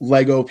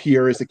 Lego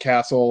here is the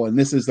castle and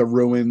this is the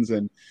ruins,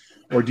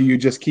 or do you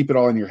just keep it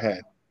all in your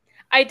head?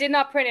 I did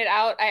not print it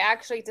out. I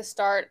actually, to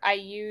start, I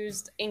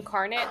used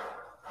Incarnate,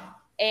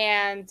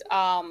 and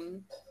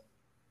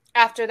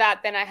after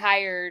that, then I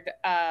hired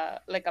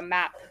like a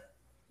map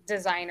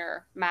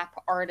designer, map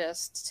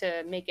artist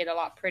to make it a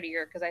lot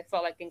prettier because I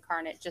felt like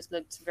Incarnate just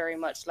looked very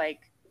much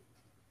like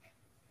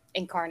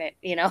Incarnate,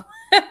 you know?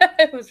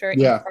 It was very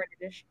Yeah.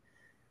 Incarnate-ish.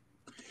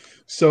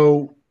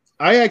 So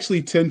I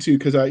actually tend to,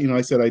 because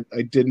I said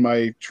I did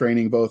my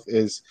training both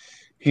as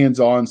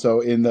hands-on.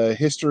 So in the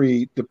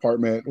history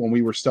department, when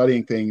we were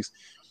studying things,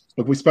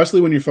 like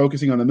especially when you're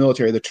focusing on the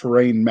military, the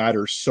terrain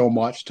matters so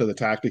much to the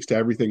tactics, to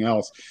everything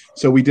else.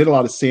 So we did a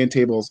lot of sand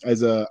tables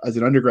as an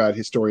undergrad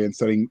historian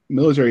studying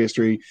military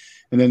history,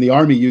 and then the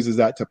Army uses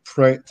that to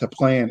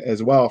plan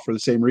as well for the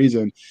same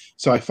reason.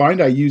 So I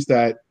find I use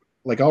that,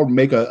 like I'll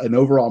make an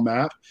overall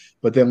map,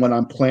 but then when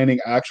I'm planning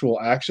actual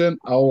action,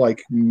 I'll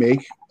like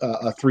make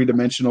a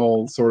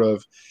three-dimensional sort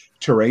of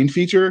terrain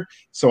feature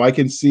so I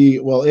can see,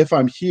 well, if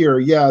I'm here,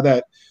 yeah,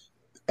 that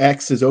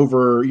X is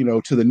over,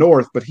 to the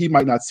north, but he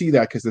might not see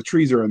that because the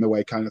trees are in the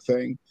way, kind of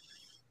thing.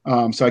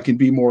 So I can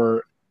be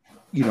more,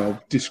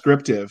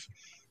 descriptive,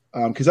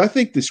 because I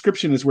think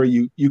description is where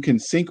you can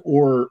sink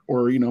or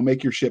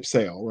make your ship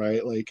sail,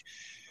 right? Like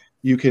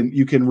you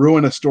can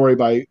ruin a story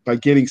by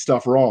getting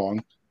stuff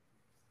wrong,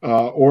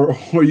 or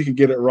or you can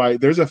get it right.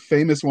 There's a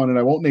famous one, and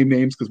I won't name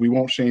names because we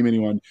won't shame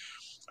anyone.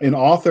 An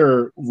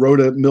author wrote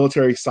a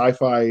military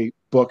sci-fi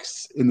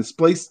books in the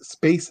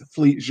space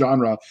fleet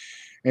genre,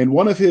 and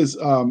one of his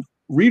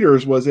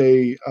readers was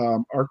a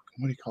what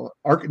do you call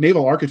it,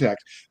 naval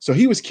architect. So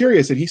he was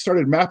curious, and he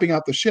started mapping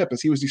out the ship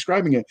as he was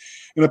describing it.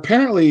 And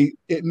apparently,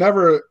 it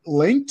never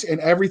linked,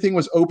 and everything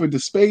was open to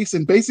space.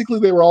 And basically,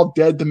 they were all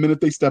dead the minute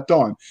they stepped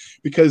on,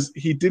 because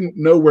he didn't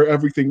know where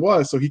everything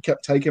was. So he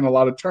kept taking a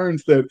lot of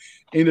turns that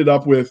ended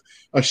up with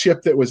a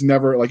ship that was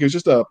never, like, it was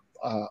just a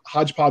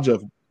hodgepodge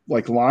of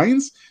like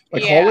lines,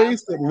 like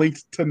hallways that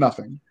linked to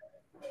nothing,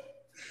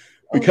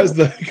 because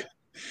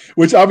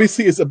which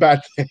obviously is a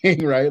bad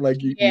thing, right?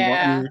 Like you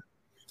want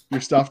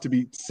your stuff to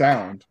be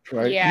sound,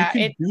 right? Yeah,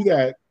 you can do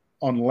that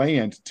on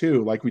land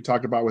too, like we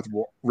talked about with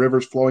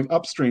rivers flowing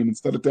upstream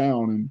instead of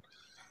down. And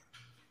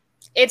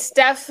it's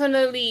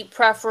definitely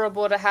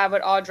preferable to have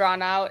it all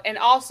drawn out. And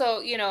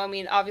also,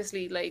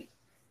 obviously, like,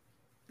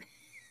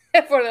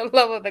 for the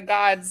love of the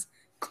gods,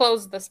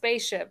 close the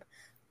spaceship.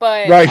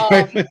 But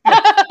right.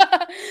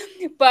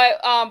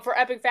 but for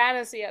epic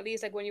fantasy, at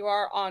least, like when you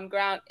are on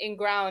ground,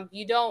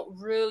 you don't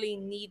really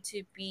need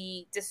to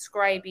be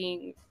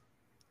describing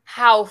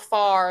how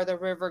far the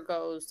river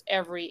goes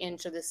every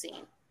inch of the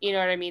scene. You know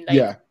what I mean?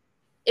 Like,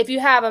 if you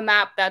have a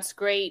map, that's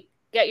great.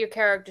 Get your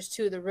characters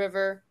to the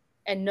river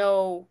and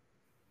know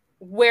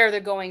where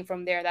they're going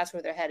from there. That's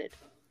where they're headed.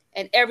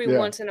 And every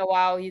once in a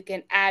while, you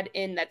can add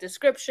in that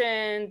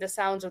description, the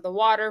sounds of the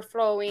water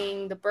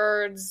flowing, the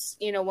birds,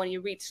 when you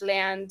reach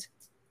land,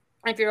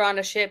 if you're on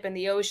a ship in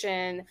the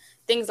ocean,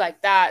 things like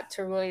that,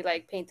 to really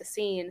like paint the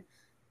scene.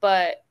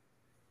 But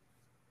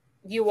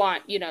you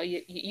want,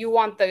 you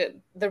want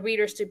the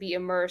readers to be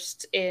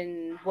immersed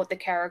in what the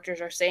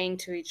characters are saying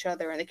to each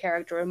other and the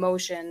character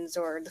emotions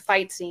or the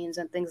fight scenes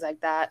and things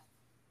like that.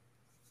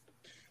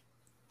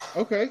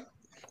 Okay.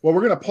 Well,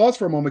 we're going to pause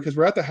for a moment because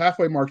we're at the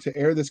halfway mark to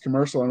air this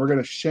commercial, and we're going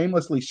to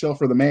shamelessly shill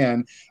for the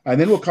man,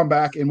 and then we'll come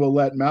back and we'll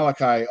let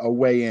Malachi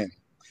weigh in.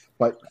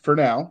 But for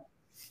now,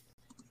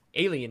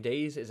 Alien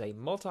Days is a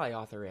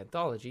multi-author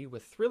anthology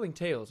with thrilling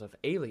tales of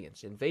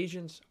aliens,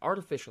 invasions,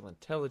 artificial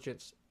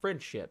intelligence,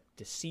 friendship,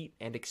 deceit,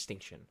 and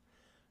extinction.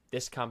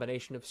 This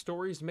combination of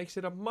stories makes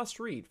it a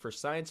must-read for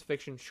science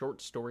fiction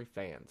short story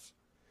fans.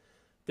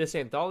 This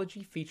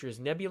anthology features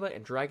Nebula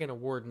and Dragon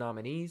Award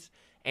nominees,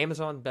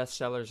 Amazon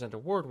bestsellers and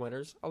award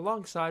winners,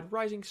 alongside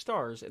rising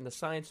stars in the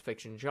science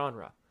fiction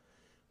genre.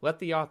 Let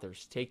the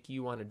authors take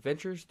you on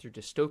adventures through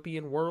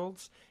dystopian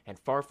worlds and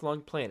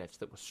far-flung planets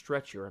that will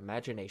stretch your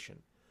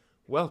imagination.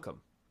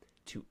 Welcome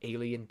to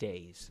Alien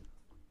Days.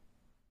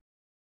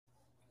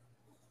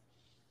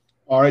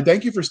 All right,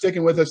 thank you for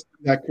sticking with us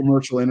through that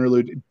commercial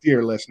interlude,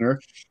 dear listener.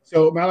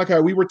 So,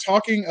 Malachi, we were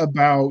talking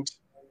about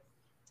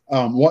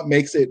what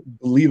makes it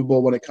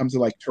believable when it comes to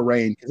like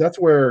terrain, because that's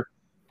where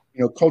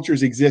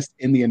cultures exist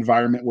in the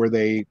environment where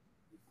they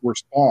were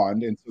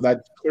spawned, and so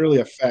that clearly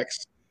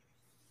affects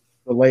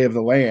the lay of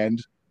the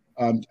land.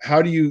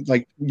 How do you,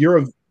 like, you're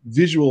a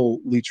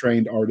visually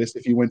trained artist?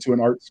 If you went to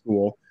an art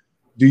school,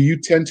 do you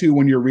tend to,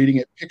 when you're reading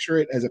it, picture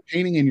it as a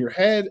painting in your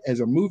head, as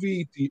a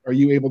movie? Are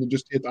you able to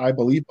just hit the I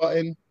believe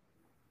button?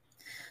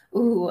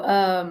 Ooh,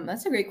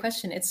 that's a great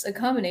question. It's a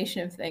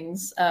combination of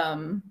things.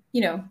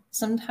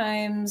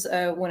 Sometimes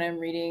when I'm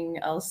reading,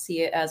 I'll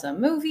see it as a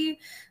movie.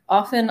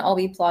 Often I'll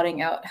be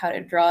plotting out how to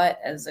draw it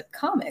as a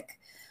comic.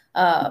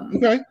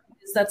 Okay.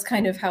 That's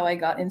kind of how I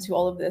got into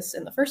all of this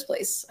in the first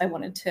place. I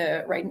wanted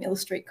to write and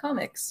illustrate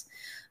comics.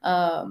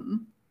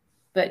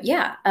 But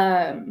yeah,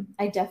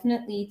 I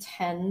definitely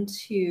tend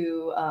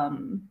to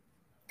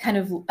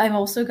I've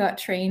also got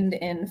trained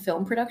in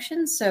film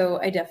production. So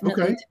I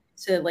definitely tend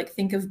to like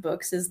think of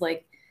books as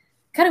like,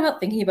 kind of not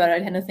thinking about it, I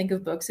tend to think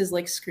of books as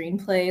like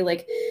screenplay,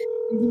 like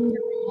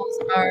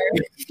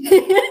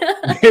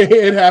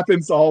It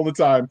happens all the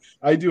time.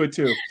 I do it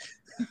too.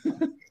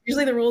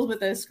 Usually the rules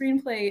with a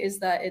screenplay is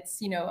that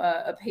it's,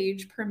 a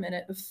page per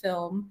minute of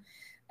film.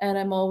 And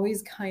I'm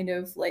always kind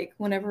of like,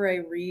 whenever I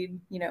read,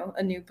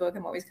 a new book,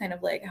 I'm always kind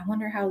of like, I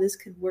wonder how this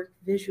could work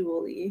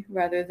visually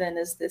rather than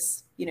as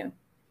this,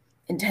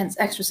 intense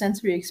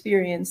extrasensory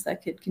experience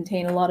that could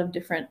contain a lot of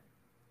different,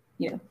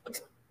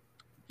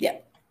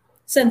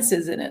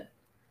 senses in it.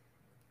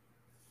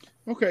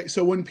 Okay,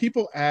 so when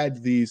people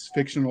add these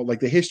fictional, like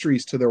the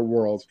histories to their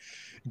world,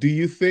 do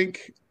you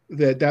think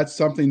that that's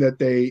something that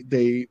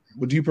they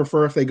would you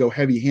prefer if they go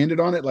heavy-handed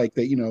on it, like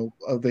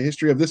of the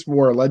history of this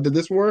war led to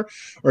this war,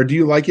 or do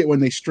you like it when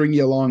they string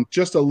you along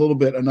just a little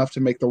bit enough to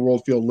make the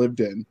world feel lived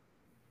in?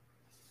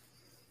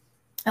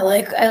 I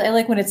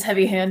like when it's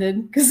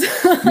heavy-handed because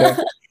Yeah.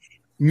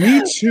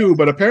 Me too,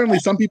 but apparently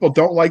some people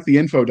don't like the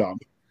info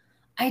dump.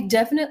 I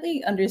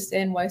definitely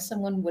understand why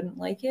someone wouldn't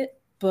like it,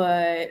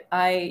 but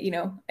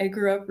I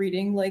grew up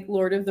reading like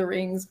Lord of the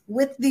Rings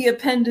with the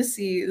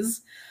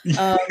appendices.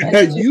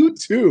 You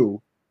too.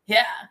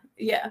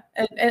 Yeah,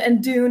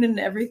 and Dune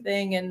and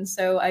everything, and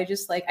so I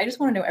just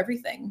want to know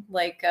everything.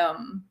 Like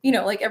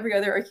like every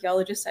other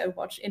archaeologist, I would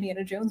watch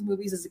Indiana Jones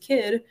movies as a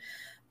kid,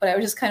 but I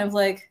was just kind of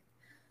like,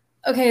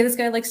 okay, this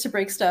guy likes to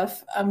break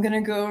stuff. I'm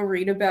gonna go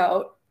read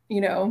about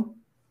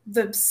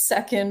the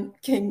second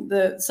king.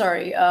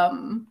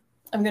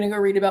 I'm going to go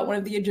read about one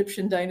of the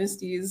Egyptian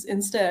dynasties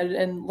instead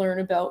and learn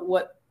about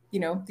what,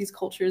 these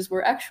cultures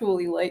were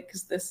actually like,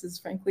 because this is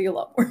frankly a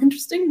lot more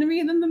interesting to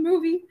me than the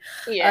movie.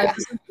 Yeah. I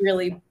was a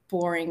really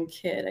boring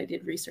kid. I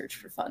did research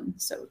for fun,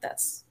 so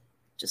that's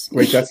just...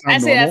 Wait, that's not I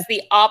say normal? that's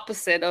the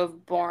opposite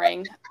of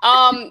boring.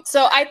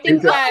 So I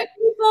think that...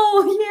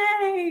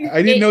 Yay!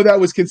 I didn't know that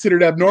was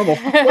considered abnormal.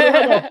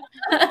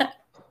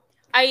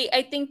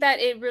 I think that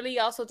it really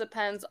also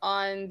depends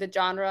on the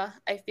genre.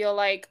 I feel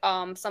like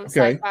some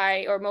Okay.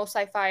 sci-fi or most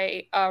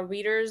sci-fi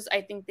readers,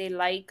 I think they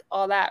like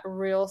all that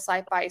real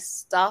sci-fi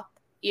stuff.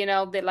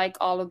 They like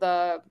all of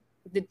the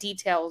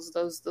details,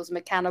 those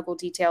mechanical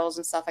details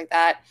and stuff like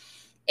that.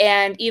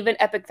 And even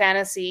epic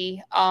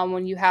fantasy,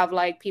 when you have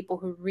like people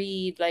who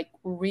read like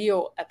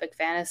real epic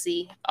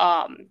fantasy,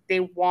 they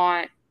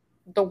want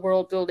the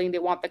world building, they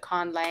want the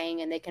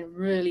conlang, and they can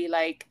really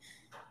like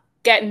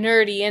get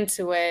nerdy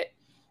into it.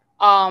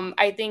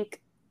 I think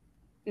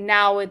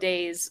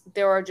nowadays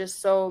there are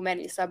just so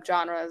many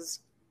subgenres,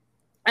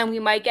 and we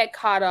might get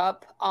caught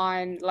up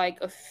on like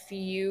a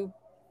few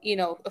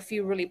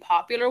really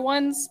popular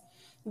ones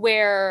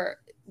where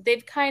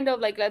they've kind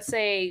of like, let's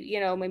say,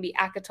 maybe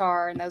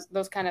ACOTAR and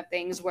those kind of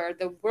things where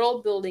the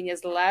world building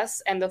is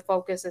less and the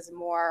focus is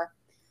more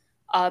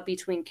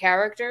between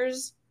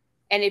characters.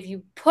 And if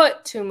you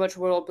put too much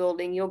world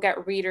building, you'll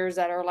get readers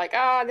that are like,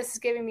 this is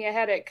giving me a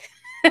headache.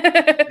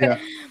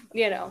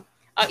 Yeah.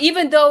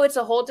 Even though it's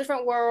a whole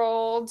different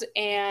world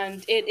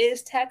and it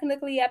is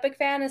technically epic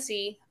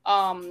fantasy,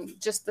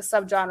 just the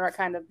subgenre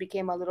kind of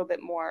became a little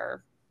bit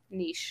more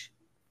niche.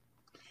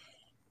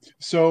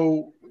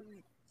 So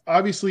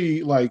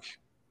obviously, like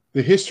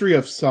the history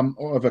of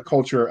a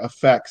culture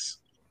affects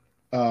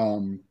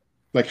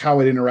like how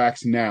it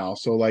interacts now.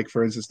 So like,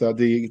 for instance,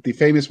 the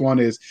famous one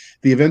is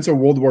the events of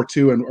World War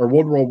II or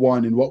World War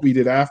One, and what we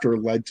did after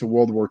led to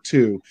World War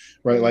II,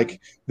 right? Mm-hmm.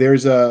 Like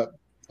there's a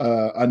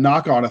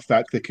knock-on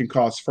effect that can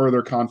cause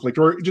further conflict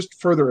or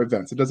just further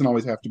events. It doesn't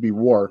always have to be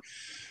war.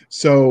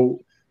 So,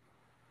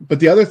 but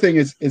the other thing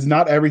is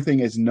not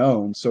everything is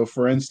known. So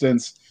for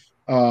instance,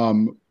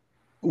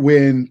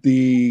 when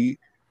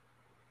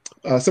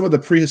some of the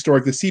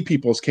prehistoric, the sea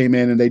peoples came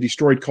in and they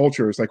destroyed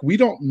cultures, like we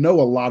don't know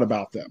a lot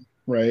about them,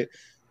 right?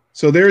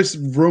 So there's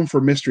room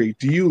for mystery.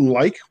 Do you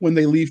like when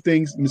they leave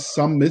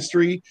some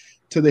mystery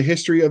to the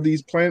history of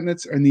these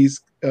planets and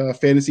these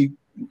fantasy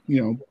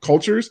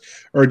cultures,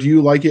 or do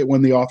you like it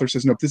when the author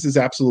says, nope, this is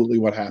absolutely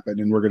what happened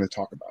and we're going to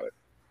talk about it?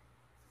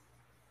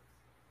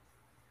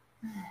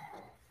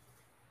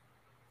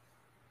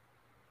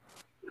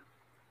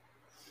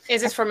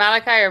 Is this for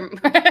Malachi or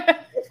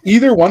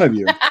either one of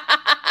you?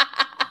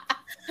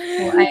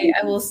 Well, I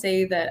will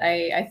say that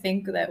I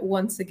think that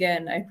once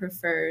again I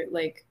prefer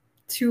like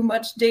too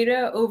much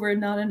data over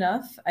not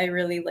enough. I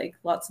really like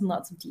lots and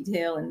lots of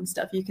detail and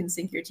stuff you can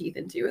sink your teeth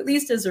into, at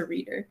least as a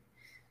reader.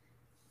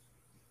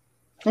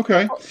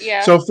 Okay.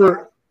 Yeah. So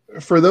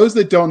for those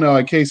that don't know,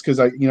 in case, because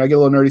I get a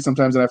little nerdy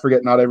sometimes and I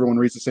forget not everyone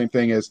reads the same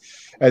thing, as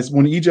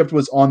when Egypt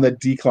was on the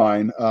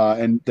decline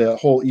and the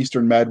whole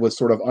Eastern Med was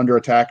sort of under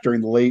attack during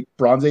the late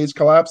Bronze Age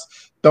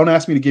collapse. Don't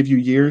ask me to give you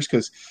years,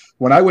 because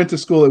when I went to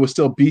school, it was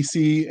still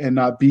BC and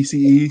not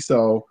BCE.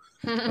 So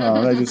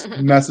that just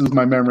messes with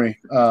my memory.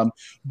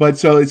 But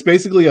so it's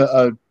basically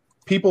a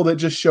people that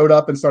just showed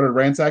up and started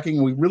ransacking,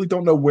 and we really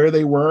don't know where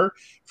they were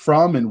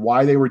from and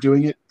why they were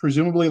doing it.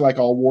 Presumably, like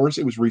all wars,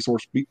 it was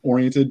resource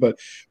oriented, but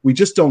we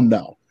just don't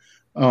know.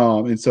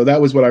 And so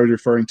that was what I was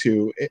referring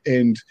to.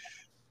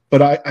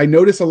 But I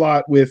notice a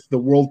lot with the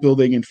world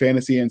building in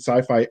fantasy and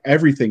sci-fi,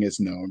 everything is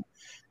known.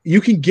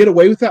 You can get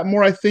away with that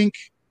more, I think,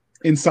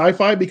 in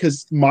sci-fi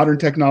because modern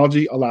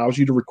technology allows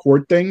you to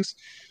record things.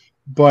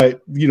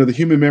 But, the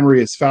human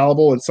memory is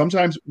fallible, and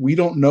sometimes we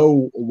don't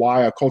know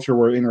why a culture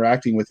we're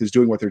interacting with is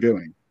doing what they're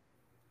doing.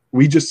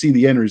 We just see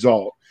the end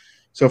result.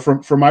 So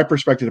from my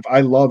perspective,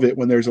 I love it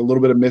when there's a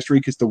little bit of mystery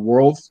because the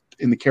world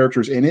and the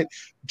characters in it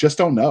just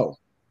don't know.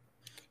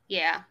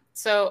 Yeah.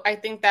 So I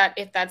think that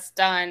if that's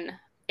done,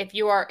 if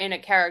you are in a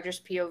character's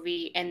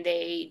POV and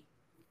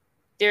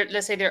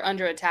let's say they're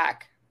under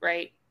attack,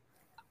 right?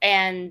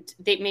 And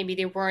maybe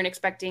they weren't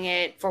expecting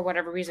it for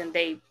whatever reason.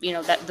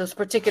 That those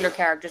particular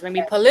characters,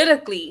 maybe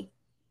politically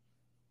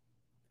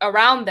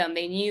around them,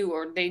 they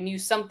knew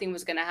something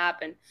was going to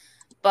happen.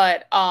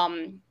 But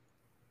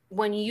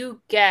when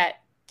you get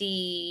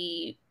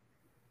the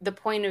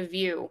point of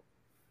view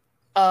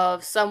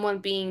of someone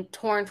being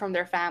torn from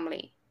their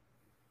family,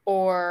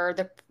 or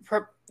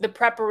the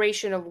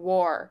preparation of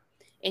war,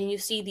 and you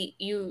see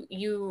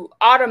you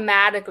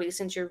automatically,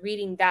 since you're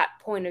reading that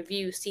point of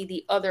view, see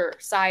the other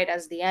side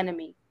as the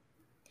enemy,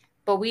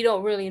 but we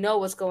don't really know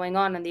what's going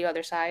on the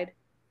other side.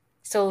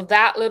 So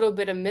that little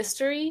bit of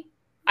mystery,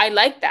 I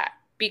like that,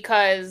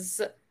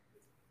 because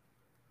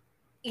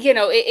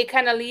it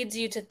kind of leads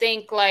you to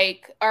think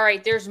like, all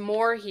right, there's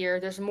more here,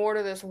 there's more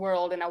to this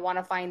world, and I want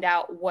to find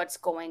out what's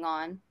going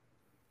on.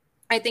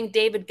 I think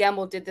David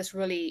Gemmell did this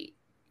really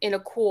in a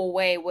cool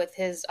way with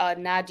his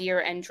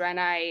Nadir and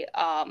Draenei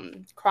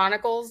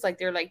Chronicles. Like,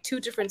 they're like two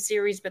different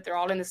series, but they're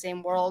all in the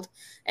same world,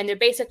 and they're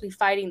basically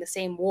fighting the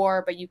same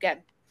war, but you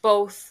get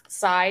both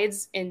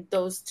sides in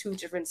those two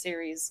different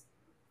series.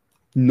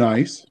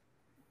 Nice.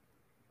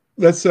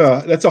 That's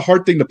a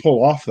hard thing to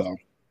pull off, though.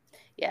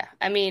 Yeah,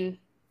 I mean,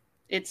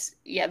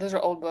 those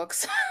are old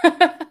books,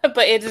 but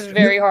it is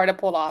very hard to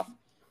pull off.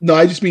 No,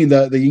 I just mean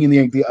the yin and the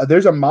yang.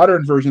 There's a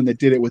modern version that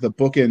did it with a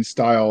bookend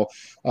style.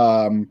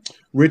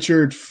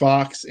 Richard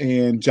Fox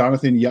and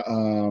Jonathan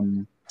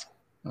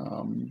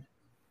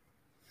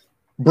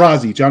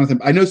Brazi. Jonathan,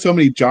 I know so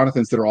many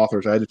Jonathans that are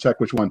authors. I had to check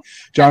which one.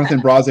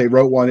 Jonathan Brazi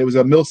wrote one. It was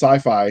a mill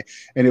sci-fi,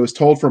 and it was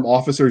told from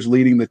officers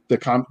leading the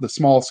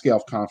small scale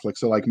conflict,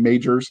 so like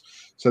majors.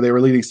 So they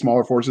were leading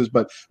smaller forces,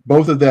 but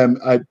both of them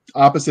at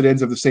opposite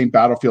ends of the same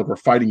battlefield were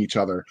fighting each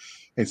other.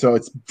 And so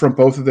it's from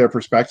both of their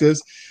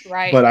perspectives.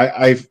 Right. But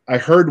I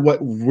heard what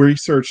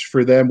research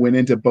for them went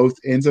into both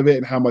ends of it,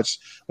 and how much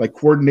like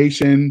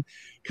coordination,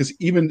 because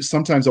even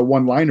sometimes a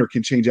one-liner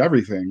can change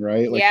everything,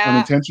 right? Like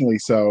unintentionally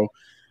so.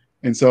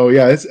 And so,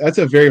 yeah, that's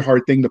a very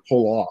hard thing to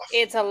pull off.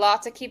 It's a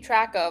lot to keep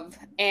track of.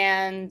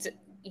 And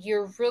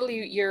you're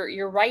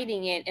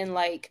writing it in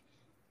like,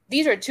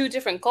 these are two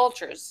different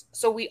cultures.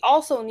 So we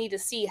also need to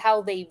see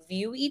how they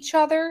view each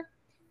other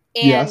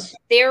and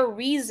their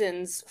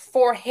reasons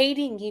for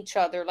hating each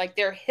other, like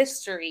their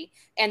history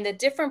and the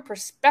different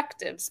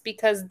perspectives,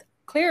 because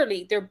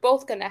clearly they're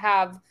both going to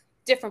have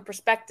different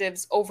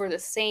perspectives over the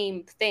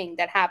same thing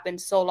that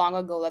happened so long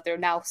ago that they're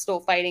now still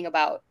fighting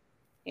about,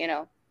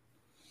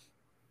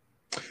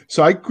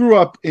 So I grew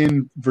up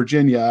in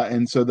Virginia,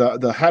 and so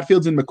the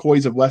Hatfields and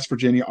McCoys of West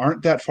Virginia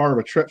aren't that far of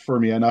a trip for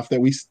me enough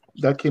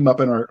that came up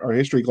in our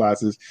history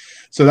classes.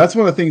 So that's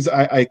one of the things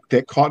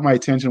that caught my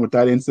attention with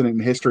that incident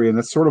in history, and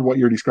that's sort of what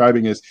you're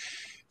describing is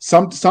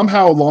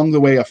somehow along the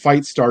way a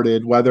fight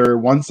started, whether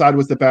one side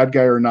was the bad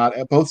guy or not.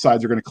 Both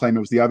sides are going to claim it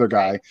was the other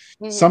guy.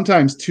 Mm-hmm.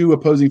 Sometimes two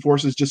opposing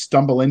forces just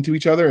stumble into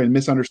each other, and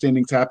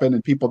misunderstandings happen,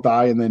 and people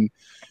die, and then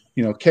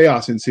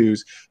chaos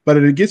ensues. But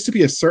it gets to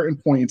be a certain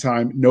point in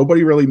time,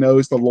 nobody really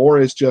knows. The lore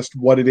is just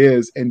what it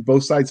is, and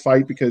both sides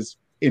fight because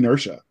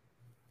inertia.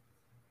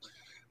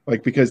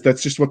 Like, because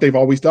that's just what they've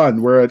always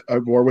done. We're at a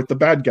war with the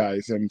bad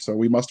guys, and so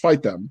we must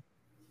fight them.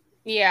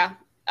 Yeah.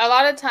 A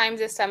lot of times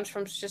it stems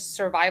from just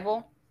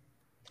survival.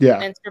 Yeah.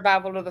 And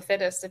survival of the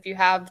fittest. If you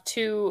have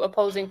two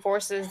opposing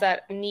forces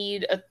that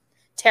need a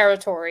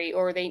territory,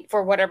 or they,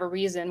 for whatever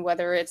reason,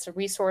 whether it's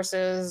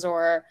resources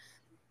or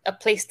a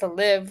place to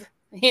live,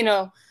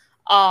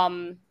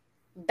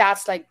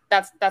 that's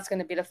going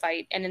to be the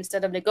fight. And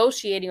instead of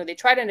negotiating, or they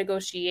try to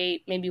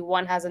negotiate, maybe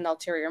one has an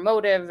ulterior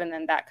motive, and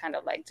then that kind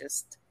of like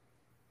just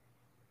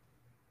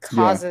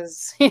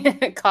causes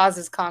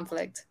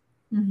conflict.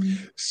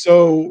 Mm-hmm.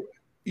 So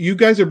you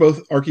guys are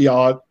both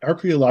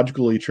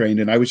archaeologically trained,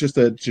 and I was just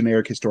a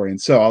generic historian.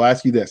 So I'll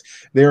ask you this.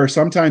 There are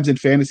sometimes in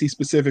fantasy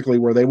specifically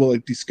where they will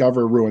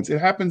discover ruins.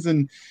 It happens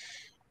in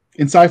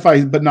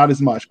sci-fi, but not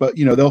as much. But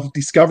they'll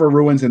discover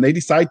ruins and they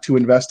decide to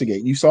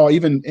investigate. You saw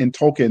even in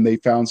Tolkien, they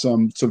found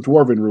some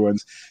dwarven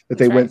ruins that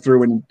they went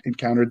through and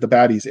encountered the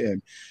baddies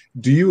in.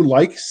 Do you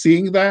like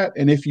seeing that?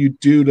 And if you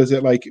do, does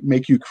it like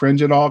make you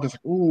cringe at all? Because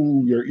like,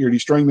 ooh, you're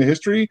destroying the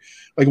history.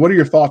 Like, what are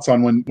your thoughts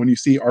on when you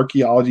see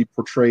archaeology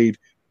portrayed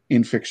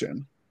in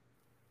fiction?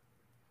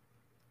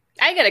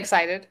 I get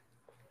excited.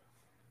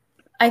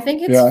 I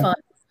think it's fun.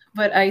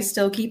 But I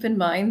still keep in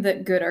mind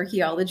that good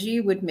archaeology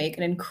would make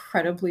an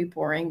incredibly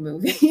boring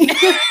movie.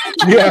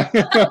 Yeah.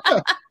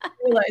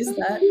 Realize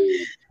that.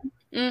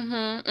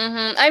 Mm-hmm,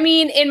 mm-hmm. I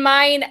mean, in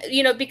mine,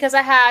 because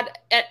I had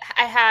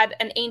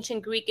an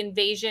ancient Greek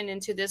invasion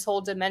into this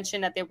whole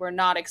dimension that they were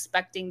not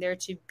expecting there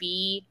to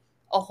be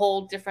a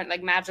whole different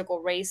like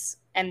magical race,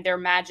 and their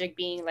magic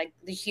being like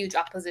the huge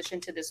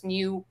opposition to this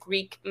new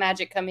Greek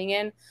magic coming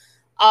in.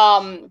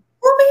 Well, maybe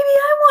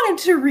I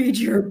wanted to read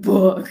your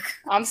book.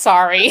 I'm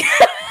sorry.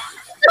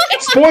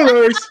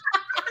 Spoilers.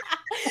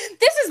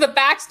 This is the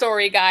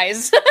backstory,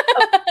 guys.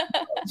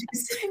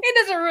 It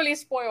doesn't really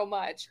spoil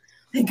much.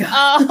 Thank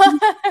God.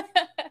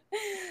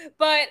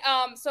 But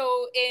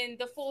so in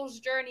The Fool's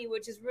Journey,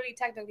 which is really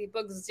technically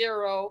book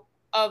 0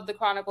 of the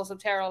Chronicles of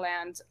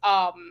Terrorland,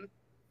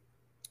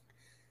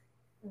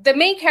 the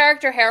main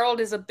character Harold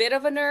is a bit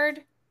of a nerd.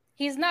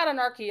 He's not an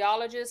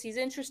archaeologist. He's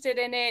interested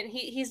in it.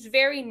 He's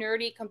very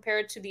nerdy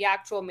compared to the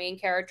actual main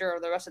character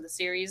of the rest of the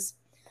series.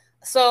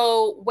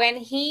 So when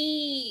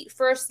he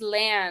first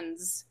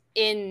lands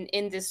in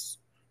this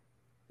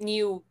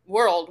new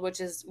world,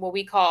 which is what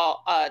we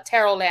call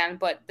Terrorland,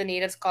 but the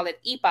natives call it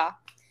Ipa,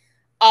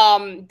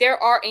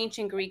 there are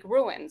ancient Greek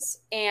ruins.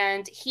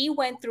 And he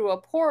went through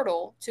a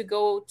portal to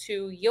go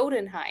to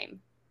Jotunheim,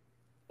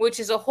 which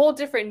is a whole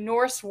different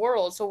Norse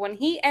world. So when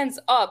he ends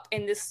up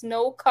in this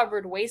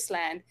snow-covered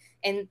wasteland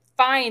and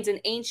finds an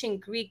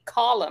ancient Greek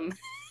column,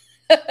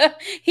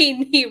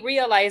 he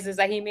realizes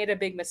that he made a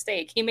big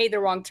mistake. He made the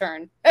wrong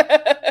turn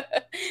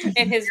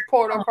in his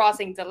portal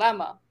crossing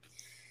dilemma.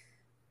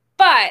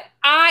 But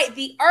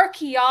the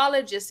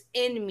archaeologist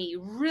in me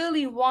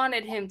really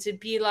wanted him to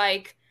be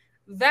like,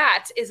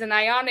 that is an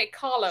ionic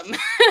column.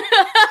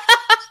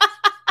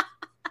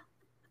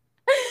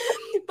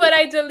 But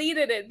I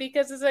deleted it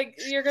because it's like,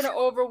 you're going to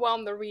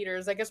overwhelm the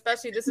readers. Like,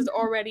 especially this is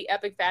already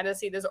epic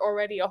fantasy. There's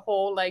already a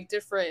whole like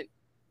different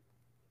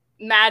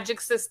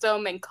magic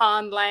system and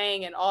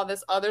conlang and all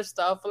this other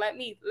stuff. Let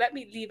me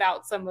leave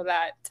out some of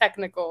that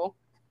technical,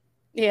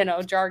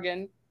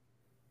 jargon.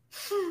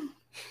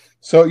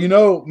 So,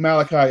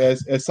 Malachi,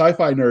 as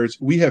sci-fi nerds,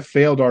 we have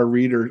failed our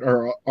readers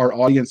or our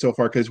audience so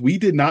far because we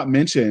did not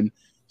mention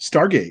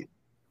Stargate,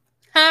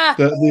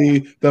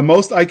 the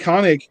most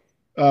iconic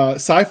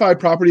sci-fi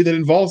property that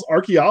involves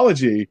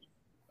archaeology.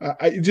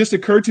 It just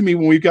occurred to me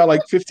when we've got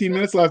like 15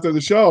 minutes left of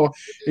the show,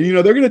 and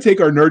they're going to take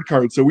our nerd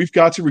card, so we've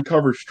got to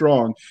recover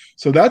strong.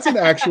 So that's an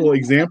actual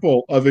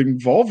example of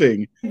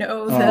involving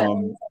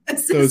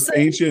those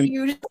ancient.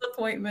 Huge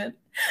disappointment,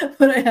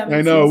 but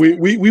I know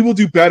we will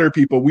do better,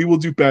 people. We will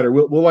do better.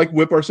 We'll like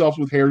whip ourselves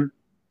with hair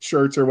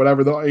shirts or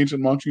whatever the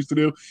ancient monks used to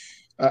do.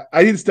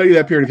 I didn't study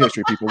that period of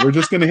history, people. We're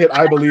just going to hit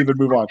I believe and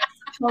move on.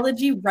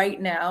 Technology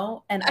right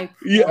now, and I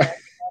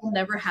will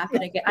never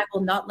happen again. I will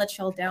not let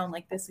y'all down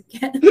like this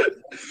again.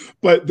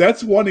 But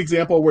that's one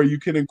example where you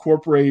can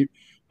incorporate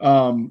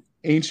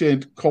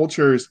ancient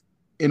cultures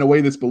in a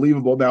way that's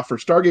believable. Now, for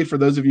Stargate, for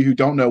those of you who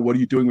don't know, what are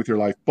you doing with your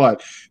life?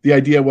 But the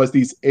idea was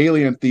these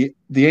aliens, the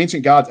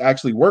ancient gods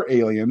actually were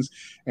aliens,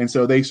 and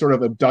so they sort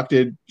of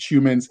abducted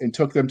humans and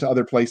took them to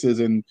other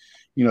places, and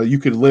you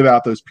could live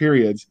out those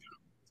periods.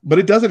 But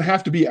it doesn't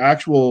have to be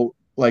actual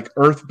like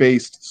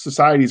Earth-based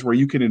societies where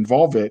you can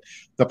involve it.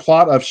 The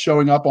plot of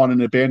showing up on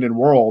an abandoned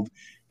world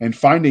and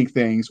finding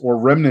things or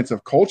remnants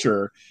of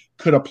culture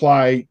could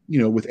apply,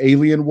 with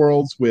alien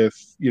worlds, with,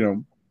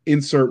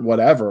 insert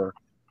whatever.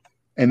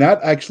 And that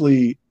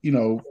actually,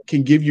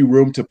 can give you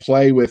room to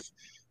play with,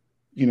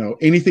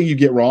 anything you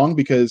get wrong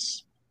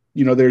because,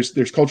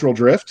 there's cultural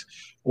drift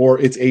or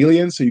it's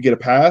aliens, so you get a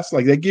pass.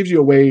 Like that gives you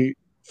a way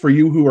for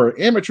you who are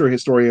amateur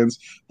historians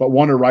but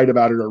want to write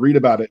about it or read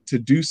about it to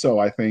do so,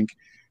 I think,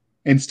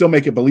 and still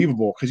make it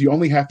believable because you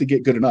only have to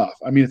get good enough.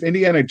 I mean, if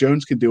Indiana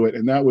Jones can do it,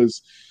 and that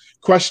was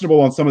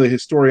questionable on some of the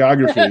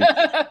historiography,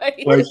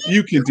 like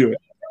you can do it.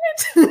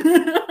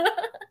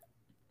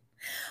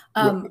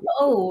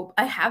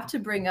 I have to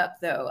bring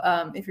up though,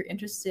 if you're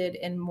interested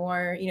in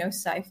more,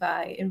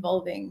 sci-fi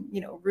involving,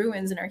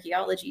 ruins and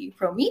archaeology,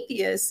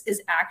 Prometheus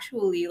is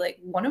actually like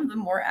one of the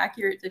more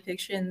accurate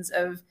depictions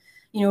of,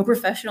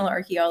 professional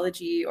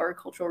archaeology or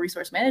cultural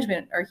resource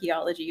management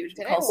archaeology, which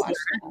we call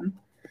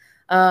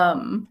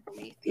CRM.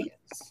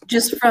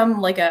 Just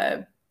from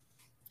an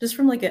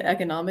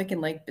economic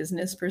and like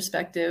business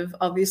perspective,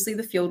 obviously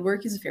the field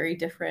work is very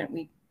different.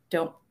 We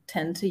don't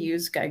tend to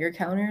use Geiger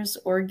counters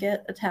or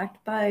get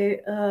attacked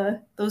by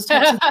those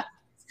types of things.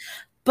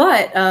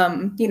 But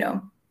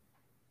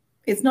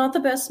it's not the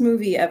best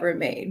movie ever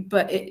made,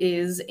 but it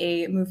is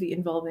a movie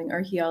involving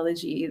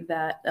archaeology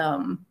that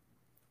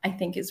I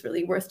think is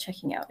really worth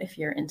checking out if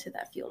you're into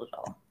that field at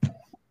all.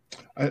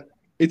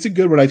 It's a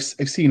good one. I've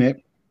seen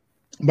it.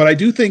 But I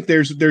do think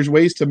there's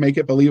ways to make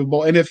it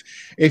believable. And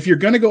if you're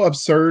going to go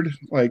absurd,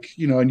 like,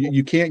 and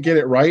you can't get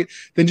it right,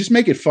 then just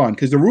make it fun.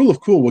 Because the rule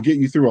of cool will get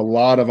you through a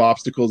lot of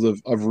obstacles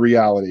of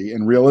reality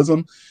and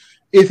realism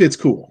if it's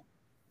cool,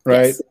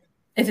 right? Yes.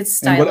 If it's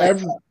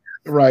stylized.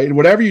 And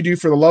whatever you do,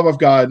 for the love of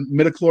God,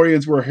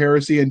 midichlorians were a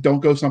heresy, and don't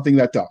go something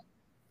that dumb.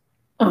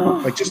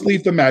 Oh. Like, just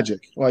leave the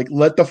magic. Like,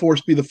 let the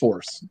force be the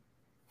force.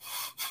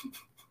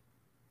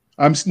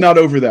 I'm not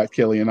over that,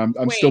 Killian.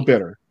 I'm still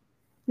bitter.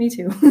 Me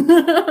too.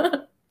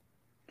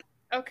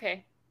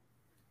 Okay.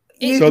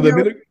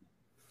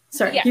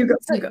 Sorry, yeah. you go.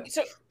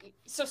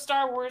 So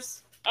Star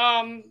Wars.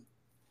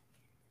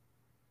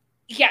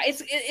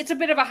 It's a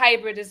bit of a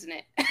hybrid, isn't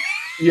it?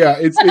 Yeah,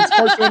 it's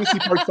part fantasy,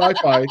 part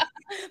sci-fi.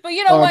 But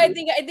you know what? I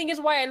think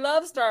it's why I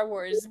love Star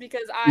Wars,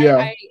 because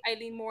I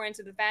lean more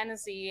into the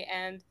fantasy,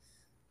 and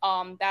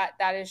that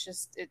is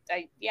just it.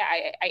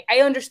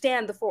 I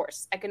understand the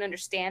Force. I can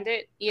understand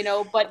it,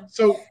 but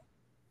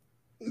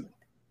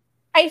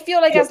I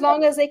feel like as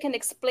long as they can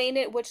explain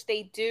it, which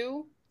they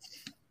do,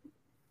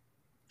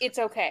 it's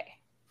okay.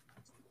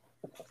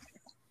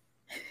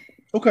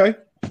 Okay.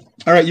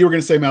 All right. You were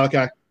going to say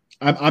Malachi.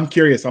 I'm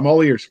curious. I'm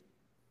all ears.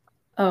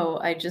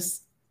 Oh,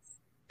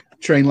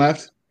 Train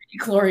left.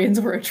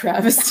 Chlorians were a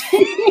travesty.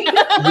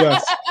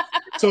 Yes.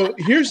 So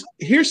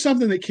here's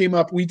something that came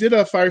up. We did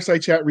a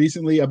fireside chat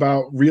recently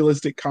about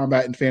realistic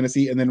combat in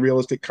fantasy and then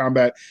realistic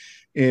combat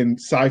in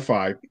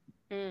sci-fi.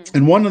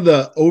 And one of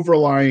the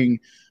overlying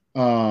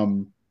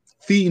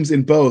themes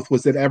in both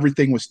was that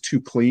everything was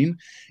too clean.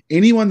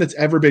 Anyone that's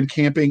ever been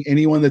camping,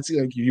 anyone that's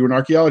you're an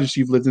archaeologist,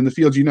 you've lived in the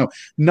field,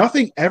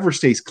 nothing ever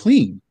stays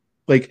clean.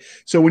 Like,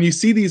 so when you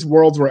see these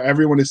worlds where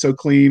everyone is so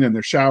clean and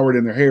they're showered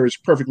and their hair is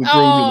perfectly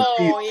groomed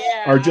and their teeth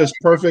are just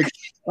perfect.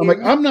 I'm like,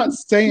 I'm not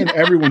saying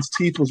everyone's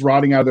teeth was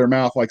rotting out of their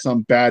mouth like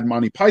some bad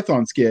Monty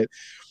Python skit,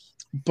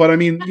 but I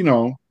mean,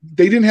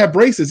 they didn't have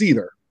braces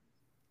either.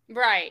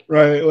 Right.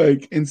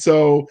 Like, and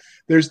so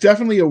there's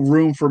definitely a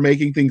room for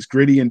making things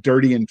gritty and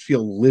dirty and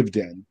feel lived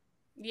in.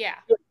 Yeah.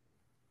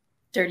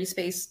 Dirty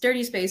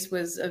Space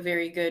was a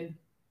very good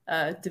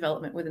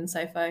development within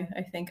sci-fi.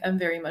 I think I'm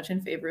very much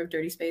in favor of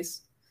Dirty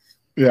Space.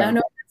 Yeah. I don't know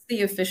if it's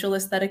the official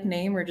aesthetic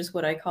name or just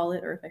what I call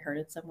it, or if I heard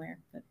it somewhere.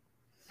 But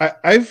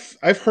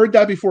I've heard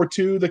that before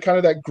too. The kind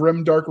of that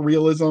grim dark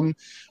realism.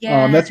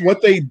 Yeah. That's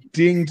what they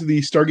dinged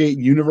the Stargate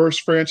Universe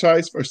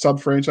franchise or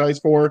sub franchise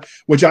for,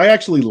 which I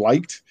actually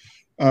liked.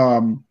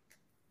 It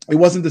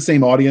wasn't the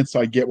same audience,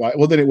 so I get why.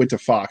 Well, then it went to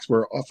Fox,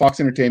 where Fox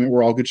Entertainment,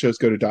 where all good shows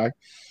go to die.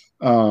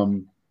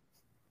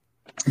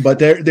 But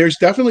there's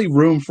definitely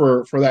room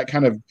for that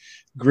kind of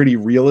gritty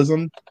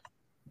realism.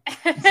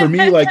 For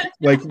me, like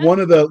one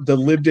of the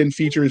lived-in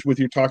features with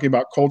you're talking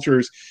about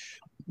cultures,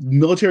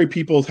 military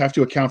peoples have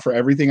to account for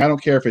everything. I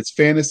don't care if it's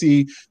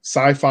fantasy,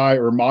 sci-fi,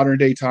 or modern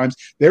day times.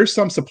 There's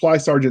some supply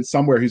sergeant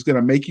somewhere who's going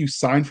to make you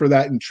sign for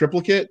that in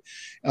triplicate,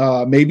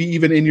 maybe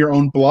even in your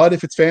own blood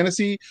if it's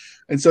fantasy.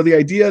 And so the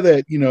idea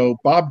that,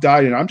 Bob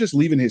died and I'm just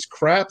leaving his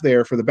crap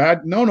there for the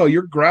bad. No,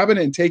 you're grabbing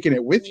it and taking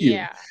it with you.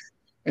 Yeah.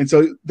 And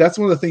so that's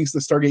one of the things the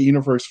Stargate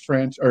Universe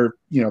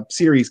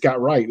series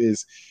got right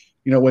is,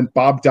 when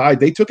Bob died,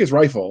 they took his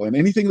rifle and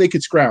anything they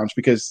could scrounge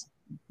because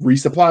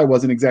resupply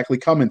wasn't exactly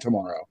coming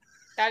tomorrow.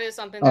 That is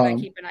something that I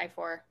keep an eye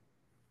for.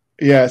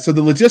 Yeah. So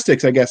the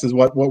logistics, I guess, is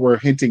what we're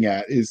hinting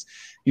at is,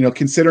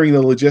 considering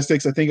the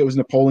logistics. I think it was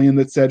Napoleon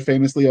that said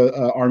famously,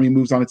 army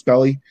moves on its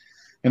belly.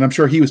 And I'm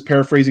sure he was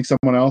paraphrasing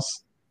someone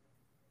else.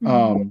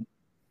 Mm-hmm.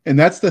 And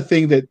that's the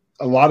thing that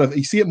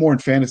you see it more in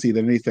fantasy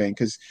than anything,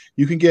 because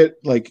you can get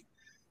like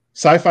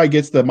sci-fi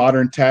gets the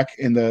modern tech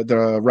and the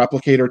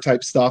replicator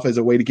type stuff as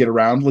a way to get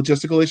around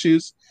logistical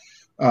issues,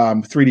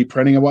 3D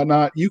printing and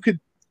whatnot. You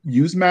could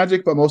use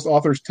magic, but most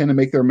authors tend to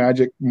make their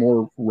magic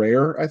more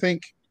rare, I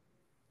think,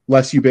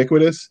 less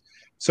ubiquitous.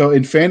 So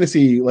in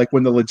fantasy, like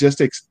when the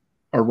logistics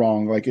are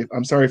wrong, like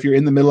if you're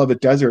in the middle of a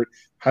desert,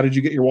 how did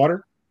you get your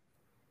water?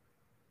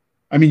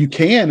 I mean, you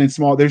can in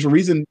small. There's a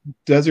reason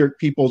desert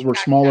peoples were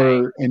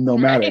smaller and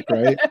nomadic,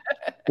 right?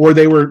 Or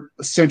they were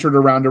centered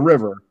around a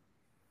river.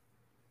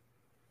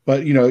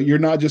 But you're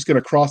not just going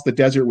to cross the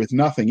desert with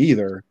nothing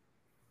either.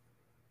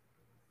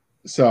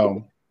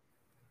 So,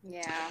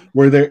 yeah.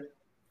 Were there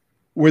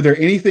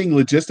anything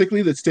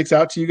logistically that sticks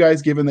out to you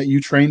guys, given that you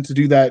trained to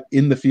do that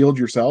in the field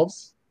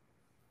yourselves?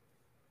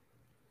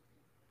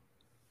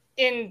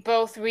 In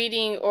both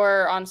reading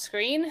or on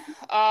screen?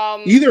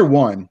 Either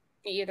one.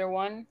 Either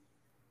one.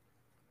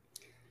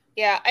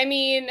 Yeah, I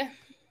mean,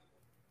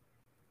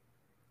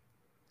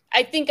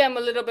 I think I'm a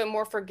little bit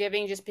more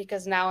forgiving just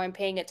because now I'm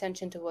paying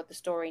attention to what the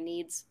story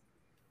needs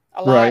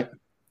a lot. Right.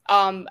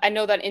 I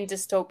know that in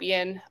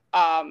dystopian,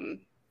 I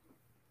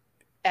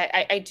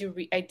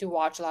do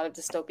watch a lot of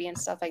dystopian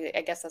stuff.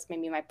 I guess that's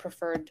maybe my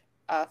preferred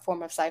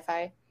form of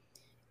sci-fi.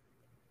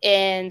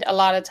 And a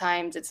lot of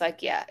times it's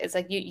like,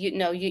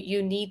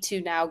 you need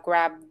to now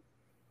grab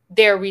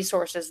their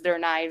resources, their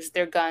knives,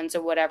 their guns,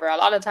 or whatever. A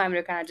lot of time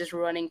they're kind of just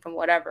running from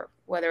whatever,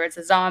 whether it's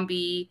a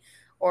zombie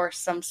or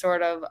some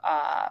sort of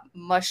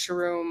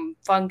mushroom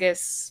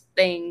fungus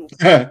thing.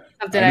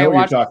 Something I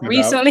watched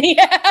recently.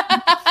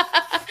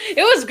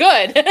 It was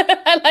good.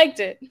 I liked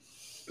it.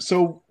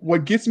 So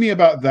what gets me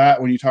about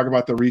that when you talk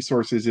about the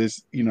resources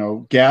is,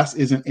 gas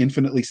isn't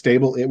infinitely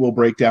stable. It will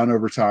break down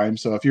over time.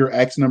 So if you're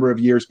X number of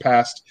years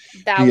past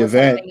the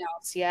event, something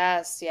else.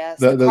 Yes.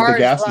 The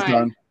gas is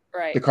done.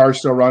 Right. The cars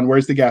still run.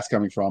 Where's the gas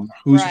coming from?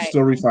 Who's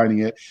still refining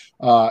it?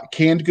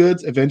 Canned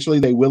goods,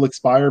 eventually they will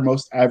expire.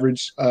 Most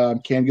average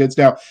canned goods.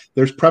 Now,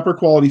 there's prepper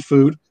quality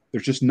food.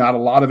 There's just not a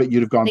lot of it.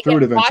 You'd have gone through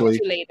it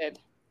eventually.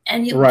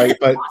 And you right,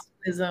 but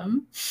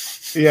botulism.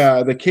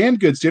 Yeah, the canned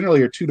goods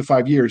generally are 2 to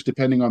 5 years,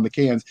 depending on the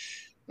cans.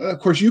 Of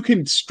course, you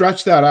can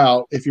stretch that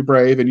out if you're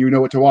brave and you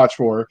know what to watch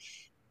for.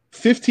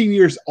 15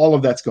 years, all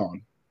of that's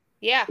gone.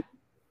 Yeah.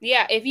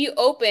 If you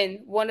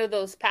open one of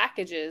those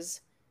packages,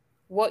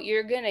 what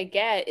you're gonna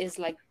get is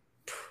like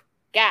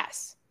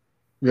gas.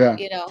 Yeah.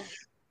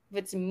 If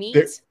it's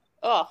meat,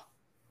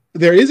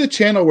 there is a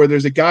channel where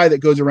there's a guy that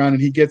goes around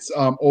and he gets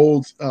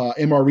old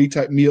MRE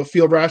type meal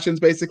field rations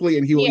basically,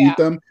 and he will eat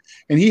them.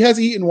 And he has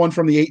eaten one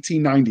from the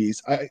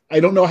 1890s. I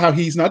don't know how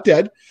he's not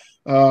dead.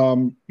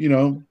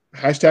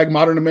 Hashtag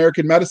modern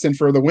American medicine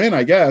for the win,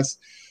 I guess.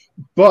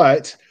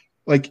 But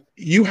like,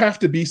 you have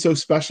to be so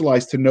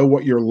specialized to know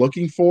what you're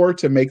looking for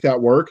to make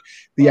that work.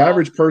 The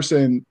average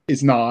person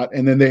is not,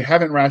 and then they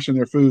haven't rationed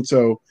their food.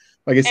 So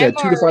like I said,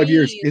 2 to 5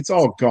 years, it's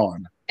all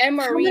gone.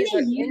 MREs are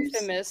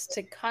infamous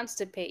to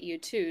constipate you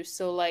too.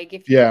 So like,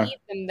 if you eat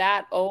them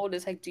that old,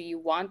 it's like, do you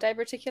want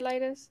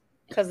diverticulitis?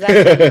 Because that's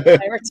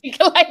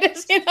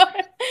diverticulitis, you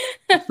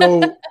know.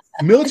 So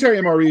military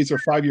MREs are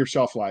 5-year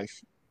shelf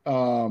life.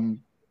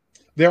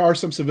 There are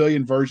some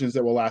civilian versions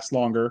that will last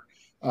longer.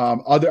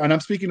 And I'm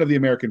speaking of the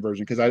American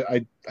version because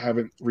I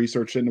haven't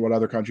researched into what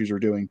other countries are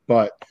doing.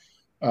 But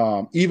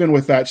even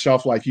with that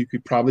shelf life, you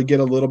could probably get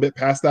a little bit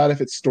past that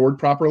if it's stored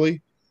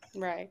properly.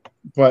 Right.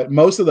 But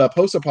most of the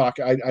post-apoc,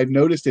 I've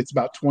noticed it's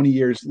about 20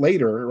 years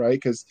later, right?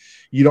 Because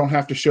you don't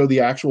have to show the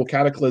actual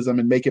cataclysm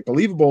and make it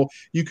believable.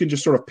 You can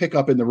just sort of pick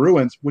up in the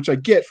ruins, which I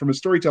get from a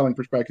storytelling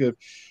perspective.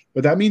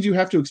 But that means you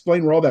have to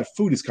explain where all that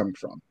food is coming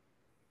from.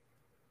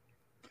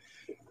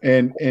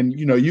 And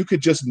you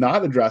could just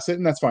not address it,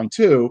 and that's fine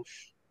too.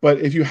 But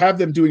if you have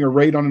them doing a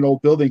raid on an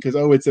old building because,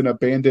 it's an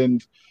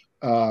abandoned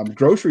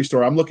grocery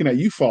store, I'm looking at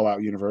you,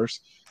 Fallout universe.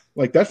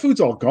 Like, that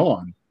food's all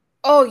gone.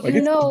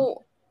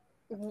 Oh,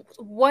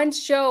 one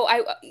show,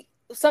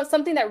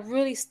 something that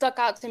really stuck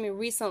out to me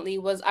recently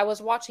was I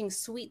was watching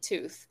Sweet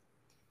Tooth.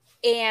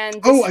 And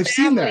I've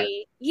seen that.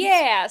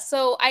 Yeah,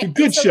 so it's a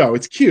good show.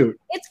 It's cute.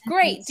 It's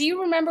great. Do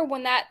you remember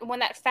when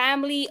that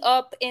family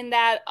up in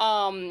that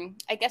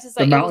I guess it's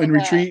like the mountain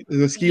retreat,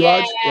 the ski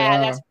lodge?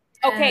 Yeah.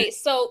 Okay,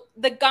 so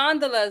the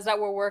gondolas that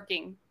were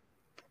working,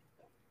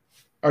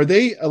 are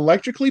they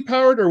electrically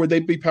powered or would they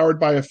be powered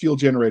by a fuel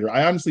generator?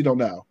 I honestly don't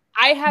know.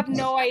 I have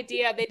no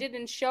idea. They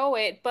didn't show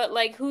it, but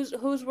like, who's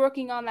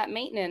working on that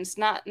maintenance?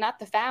 Not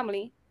the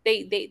family.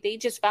 They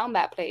just found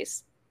that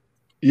place.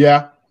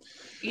 Yeah.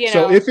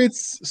 So if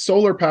it's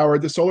solar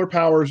powered, the solar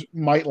powers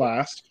might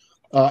last.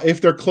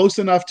 If they're close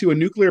enough to a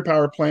nuclear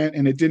power plant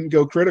and it didn't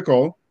go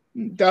critical,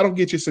 that'll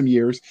get you some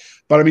years.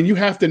 But I mean, you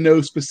have to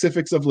know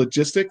specifics of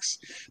logistics.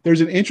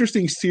 There's an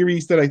interesting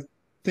series that I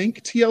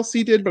think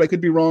TLC did, but I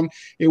could be wrong.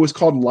 It was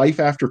called Life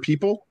After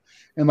People.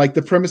 And like,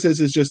 the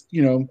premises is just,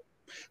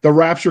 the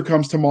rapture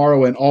comes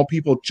tomorrow and all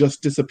people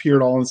just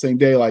disappeared all on the same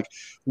day. Like,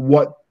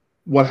 what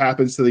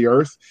happens to the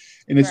earth?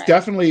 And it's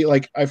definitely,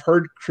 like, I've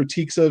heard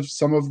critiques of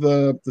some of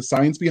the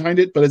science behind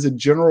it, but as a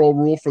general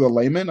rule for the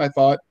layman, I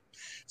thought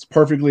it's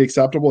perfectly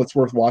acceptable. It's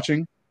worth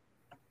watching.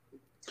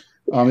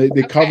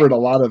 They covered a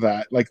lot of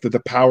that, like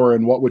the power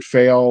and what would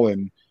fail,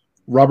 and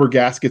rubber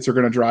gaskets are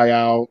going to dry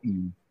out.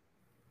 And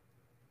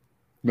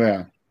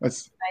yeah,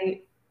 that's.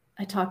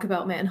 I talk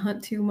about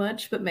Manhunt too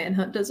much, but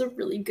Manhunt does a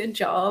really good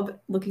job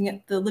looking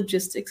at the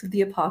logistics of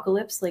the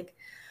apocalypse. Like,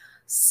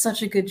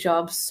 such a good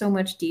job, so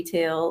much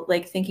detail,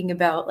 like thinking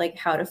about like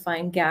how to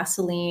find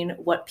gasoline,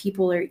 what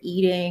people are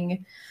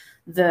eating,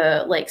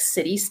 the like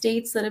city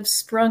states that have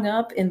sprung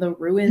up in the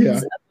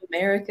ruins of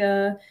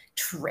America,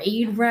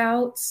 trade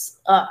routes.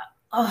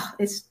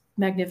 It's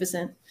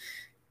magnificent.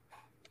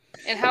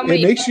 And how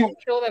many people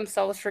kill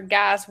themselves for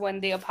gas when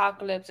the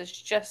apocalypse is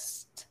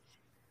just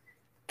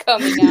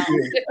coming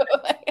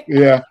out?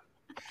 Yeah.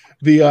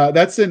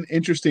 That's an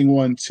interesting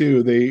one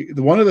too.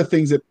 One of the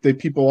things that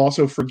people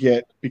also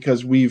forget,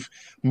 because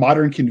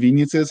modern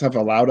conveniences have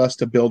allowed us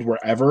to build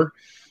wherever.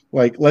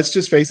 Like, let's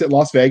just face it,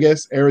 Las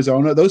Vegas,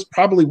 Arizona, those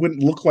probably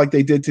wouldn't look like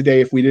they did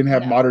today if we didn't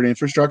have modern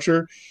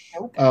infrastructure.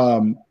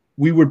 Okay.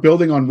 We were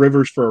building on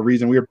rivers for a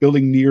reason. We were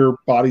building near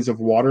bodies of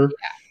water.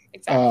 Yeah,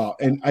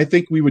 exactly. And I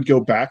think we would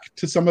go back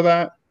to some of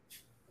that.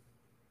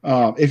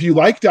 If you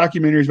like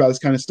documentaries about this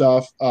kind of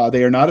stuff,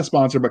 they are not a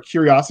sponsor, but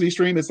Curiosity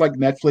Stream, it's like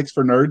Netflix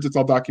for nerds. It's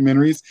all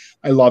documentaries.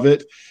 I love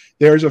it.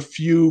 There's a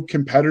few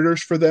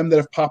competitors for them that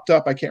have popped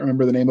up. I can't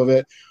remember the name of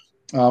it.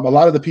 A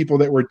lot of the people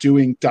that were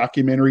doing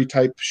documentary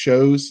type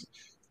shows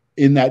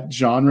in that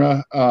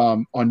genre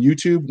on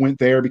YouTube went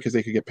there because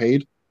they could get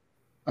paid,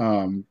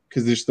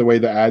 because just the way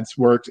the ads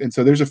worked. And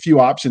so there's a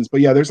few options,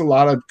 but yeah, there's a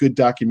lot of good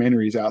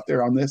documentaries out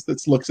there on this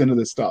that looks into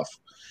this stuff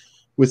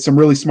with some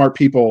really smart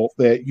people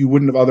that you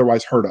wouldn't have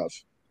otherwise heard of.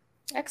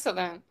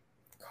 Excellent.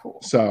 Cool.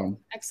 So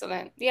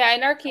excellent. Yeah.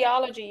 In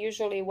archaeology,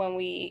 usually when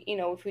we,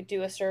 if we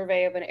do a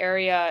survey of an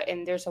area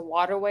and there's a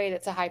waterway,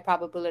 that's a high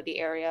probability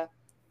area,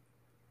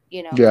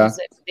 because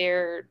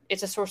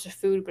it's a source of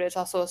food, but it's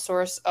also a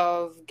source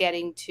of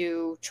getting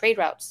to trade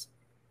routes.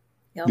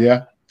 Yep.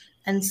 Yeah.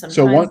 And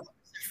sometimes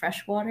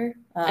freshwater.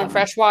 And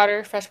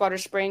freshwater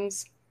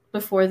springs.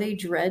 Before they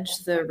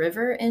dredged the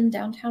river in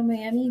downtown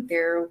Miami,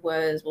 there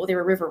were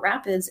river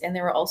rapids, and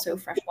there were also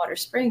freshwater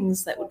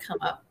springs that would come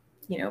up,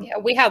 Yeah,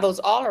 we have those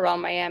all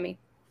around Miami.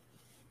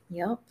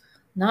 Yep.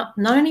 Not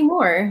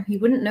anymore. You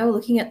wouldn't know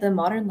looking at the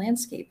modern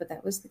landscape, but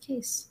that was the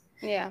case.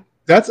 Yeah.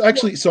 That's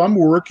actually, so I'm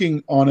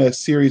working on a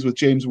series with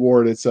James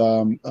Ward. It's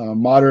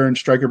modern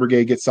Striker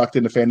Brigade gets sucked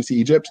into fantasy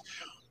Egypt.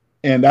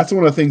 And that's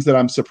one of the things that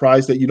I'm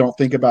surprised that you don't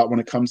think about when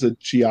it comes to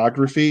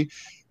geography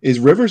is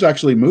rivers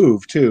actually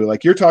move too.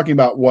 Like you're talking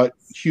about what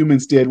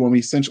humans did when we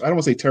essentially, I don't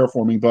want to say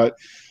terraforming, but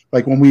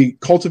like when we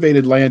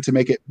cultivated land to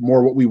make it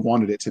more what we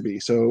wanted it to be.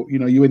 So,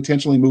 you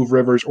intentionally move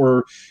rivers,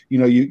 or,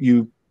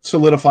 you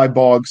solidify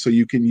bogs so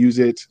you can use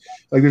it.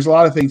 Like there's a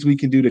lot of things we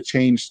can do to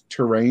change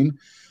terrain.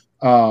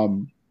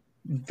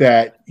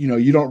 That,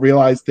 you don't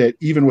realize that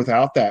even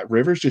without that,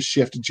 rivers just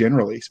shift,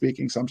 generally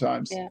speaking,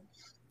 sometimes. Yeah.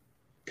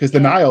 Because the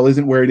Nile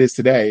isn't where it is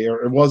today,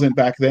 or it wasn't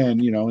back then,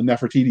 in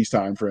Nefertiti's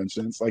time, for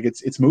instance. Like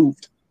it's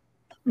moved.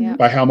 Yeah.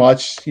 By how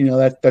much,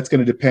 that's going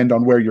to depend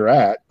on where you're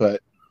at, but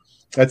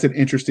that's an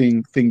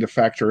interesting thing to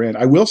factor in.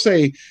 I will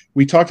say,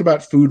 we talked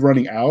about food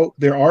running out.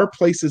 There are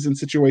places and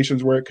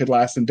situations where it could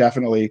last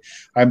indefinitely.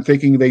 I'm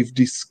thinking they've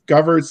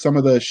discovered some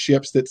of the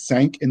ships that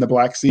sank in the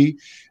Black Sea,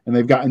 and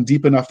they've gotten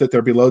deep enough that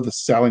they're below the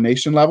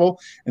salination level,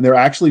 and they're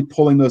actually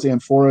pulling those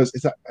amphoras.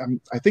 Is that,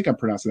 I think I'm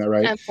pronouncing that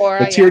right? Amphora,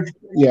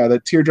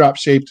 the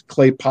teardrop-shaped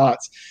clay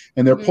pots,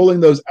 and they're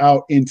pulling those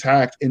out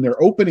intact, and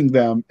they're opening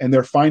them, and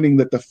they're finding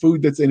that the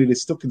food that's in it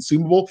is still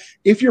consumable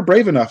if you're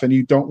brave enough and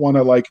you don't want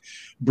to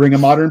bring a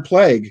modern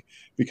plague,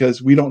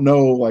 because we don't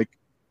know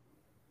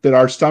that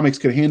our stomachs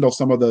could handle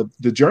some of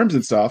the germs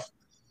and stuff.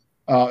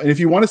 And if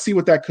you want to see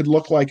what that could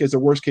look like as a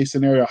worst case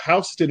scenario,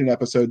 House did an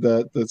episode,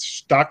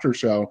 the doctor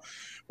show,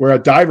 where a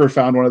diver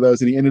found one of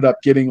those, and he ended up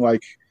getting I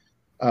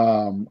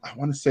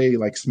want to say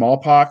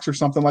smallpox or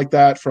something like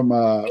that from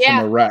a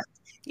wreck,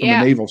 from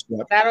a naval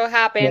ship. That'll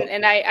happen.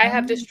 And I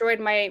have destroyed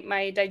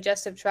my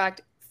digestive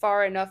tract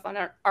far enough on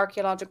our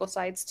archaeological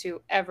sites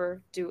to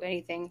ever do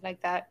anything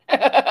like that.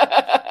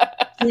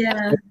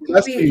 Yeah,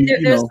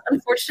 there's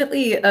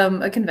unfortunately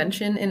a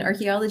convention in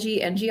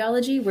archaeology and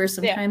geology where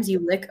sometimes you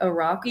lick a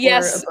rock or a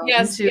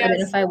bone to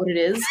identify what it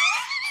is.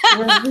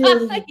 We're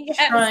really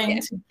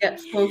trying to get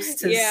folks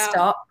to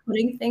stop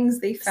putting things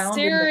they found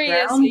in the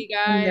ground in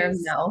their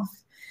mouth.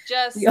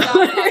 Just stop.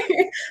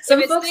 If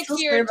it sticks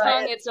to your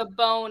tongue, it's a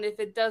bone. If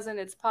it doesn't,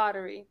 it's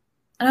pottery.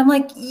 And I'm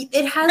like,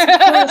 it has a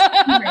porous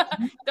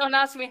membrane. Don't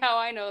ask me how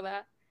I know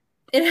that.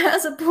 It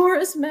has a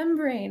porous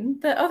membrane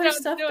that other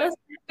stuff doesn't.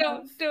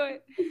 Don't do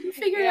it. You can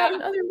figure it out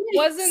in other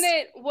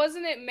ways.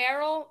 Wasn't it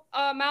Meryl,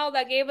 Mal,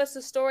 that gave us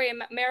the story?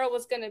 And Meryl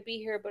was going to be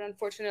here, but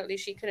unfortunately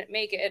she couldn't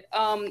make it.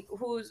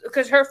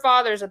 Because her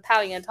father's a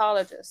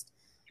paleontologist.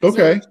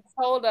 Okay. So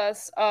she told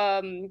us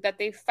that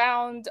they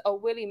found a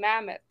woolly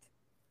mammoth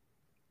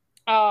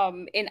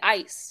in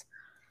ice.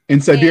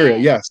 In Siberia,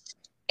 yes.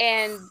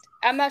 And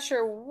I'm not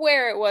sure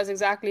where it was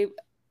exactly.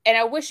 And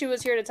I wish he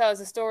was here to tell us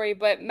the story,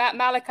 but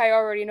Malachi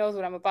already knows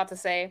what I'm about to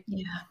say.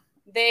 Yeah.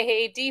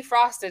 They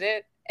defrosted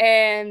it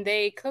and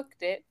they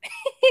cooked it.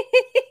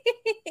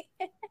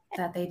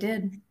 That they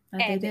did.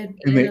 I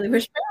really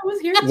wish Meryl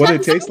was here. What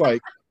did it taste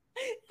like?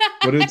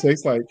 What did it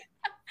taste like?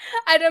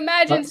 I'd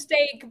imagine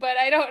steak, but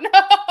I don't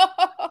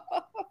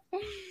know.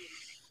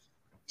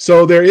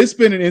 So there has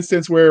been an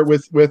instance where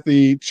with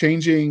the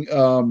changing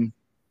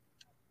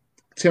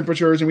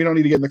temperatures, and we don't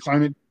need to get in the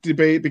climate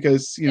debate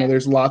because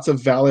there's lots of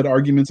valid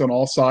arguments on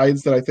all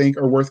sides that I think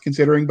are worth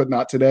considering, but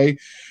not today.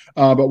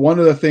 But one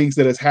of the things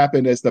that has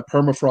happened is the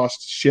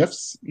permafrost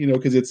shifts,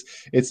 because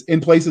it's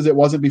in places it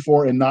wasn't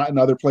before and not in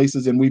other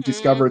places, and we've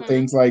discovered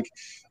things like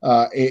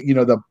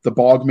the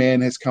bog man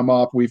has come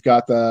up. We've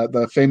got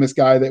the famous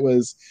guy that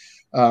was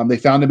they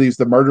found him. He's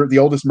the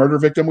oldest murder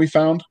victim we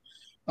found.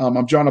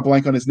 I'm drawing a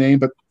blank on his name,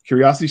 but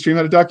Curiosity Stream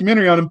had a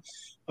documentary on him.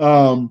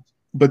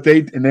 But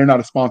they're not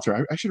a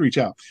sponsor. I should reach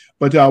out.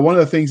 But one of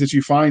the things that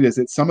you find is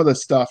that some of the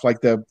stuff like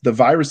the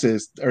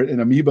viruses and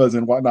amoebas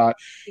and whatnot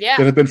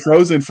that have been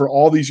frozen for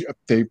all these,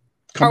 they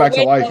come back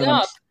to life.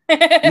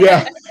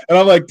 And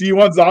I'm like, do you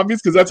want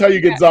zombies? Because that's how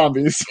you get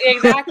zombies.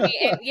 Exactly.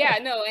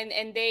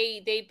 And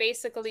they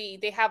basically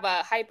they have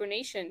a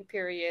hibernation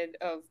period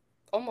of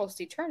almost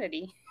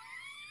eternity.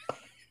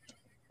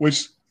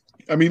 Which,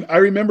 I mean, I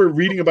remember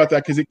reading about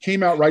that because it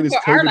came out right as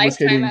COVID was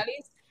hitting. At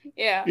least.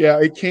 Yeah,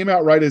 it came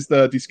out right as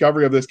the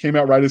discovery of this came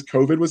out right as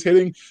COVID was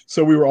hitting.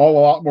 So we were all a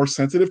lot more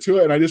sensitive to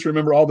it. And I just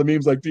remember all the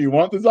memes like, do you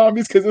want the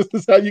zombies? Because this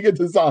is how you get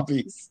the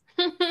zombies.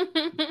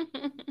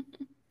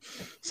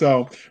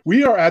 So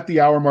we are at the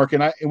hour mark,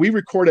 and we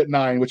record at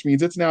 9, which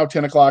means it's now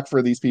 10 o'clock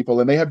for these people,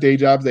 and they have day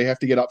jobs they have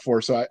to get up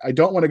for. So I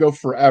don't want to go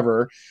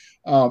forever.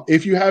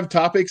 If you have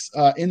topics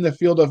in the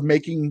field of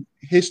making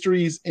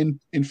histories in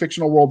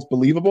fictional worlds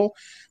believable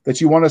that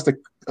you want us to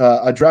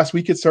address,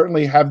 we could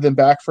certainly have them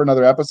back for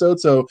another episode.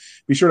 So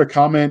be sure to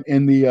comment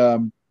in the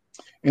on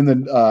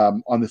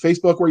the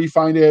Facebook where you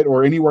find it,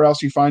 or anywhere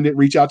else you find it.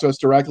 Reach out to us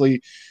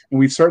directly, and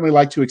we'd certainly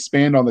like to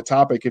expand on the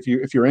topic if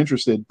you're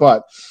interested.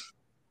 But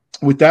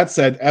with that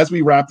said, as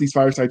we wrap these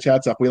fireside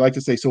chats up, we like to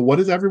say, so what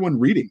is everyone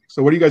reading?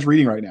 So what are you guys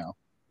reading right now?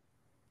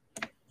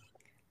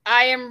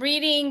 I am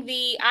reading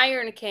The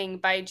Iron King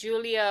by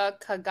Julia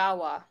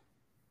Kagawa.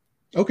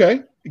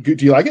 Okay. Do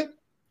you like it?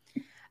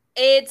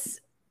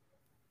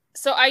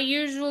 So I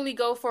usually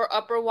go for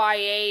upper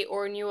YA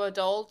or new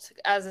adult,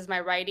 as is my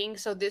writing.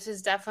 So this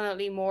is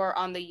definitely more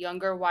on the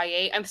younger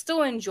YA. I'm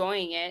still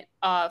enjoying it,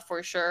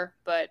 for sure.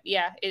 But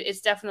yeah,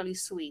 it's definitely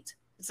sweet.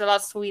 It's a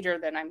lot sweeter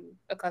than I'm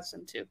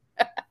accustomed to.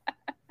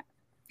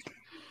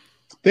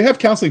 They have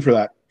counseling for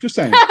that. Just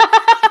saying.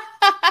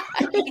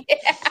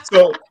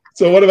 Yeah.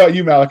 So what about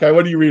you, Malachi?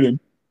 What are you reading?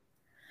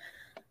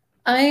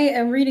 I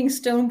am reading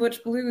Stone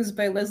Butch Blues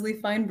by Leslie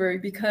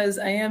Feinberg because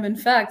I am, in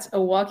fact,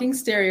 a walking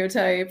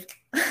stereotype.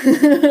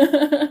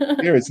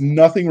 There is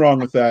nothing wrong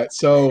with that.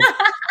 So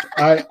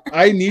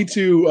I need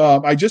to.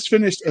 I just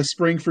finished A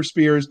Spring for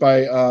Spears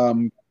by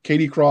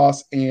Katie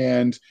Cross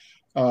and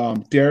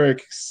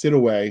Derek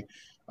Sidaway,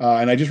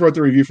 and I just wrote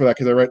the review for that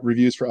because I write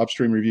reviews for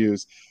Upstream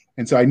Reviews.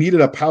 And so I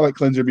needed a palate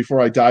cleanser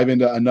before I dive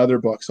into another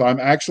book. So I'm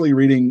actually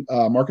reading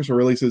Marcus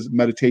Aurelius's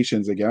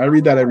Meditations again. I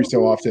read that every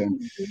so often.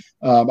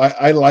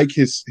 I like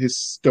his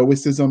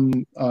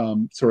stoicism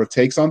sort of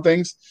takes on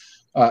things.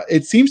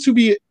 It seems to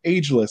be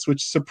ageless,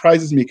 which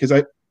surprises me because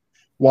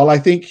while I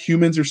think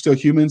humans are still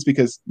humans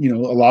because, a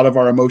lot of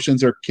our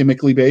emotions are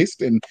chemically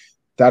based and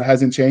that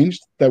hasn't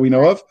changed that we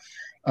know of.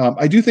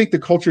 I do think the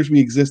cultures we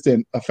exist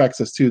in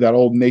affects us too, that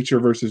old nature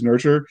versus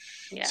nurture.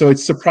 Yeah. So it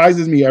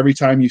surprises me every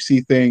time you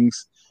see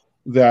things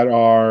that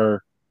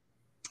are,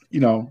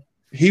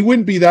 he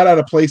wouldn't be that out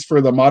of place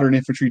for the modern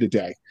infantry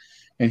today.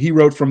 And he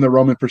wrote from the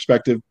Roman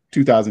perspective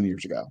 2,000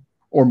 years ago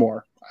or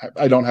more.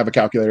 I don't have a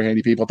calculator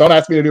handy, people. Don't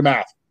ask me to do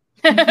math.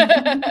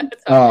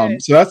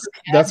 So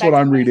that's what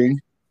I'm reading.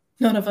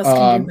 None of us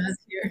can do math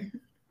here.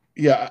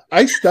 Yeah,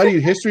 I studied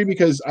history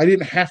because I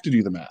didn't have to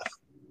do the math.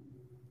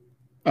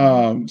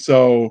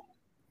 So,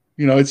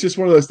 it's just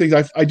one of those things.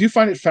 I do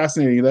find it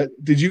fascinating that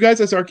did you guys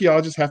as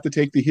archaeologists have to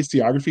take the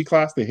historiography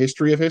class, the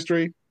history of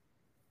history?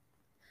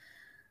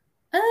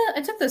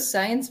 I took the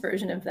science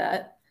version of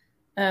that.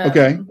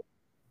 Okay.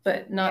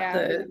 But not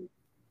I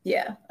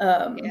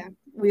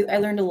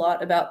learned a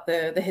lot about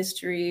the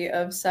history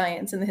of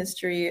science and the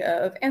history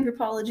of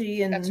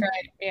anthropology and that's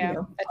right. Yeah.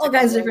 All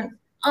kinds of different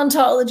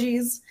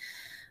ontologies.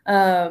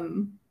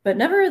 But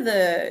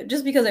never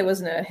just because I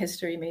wasn't a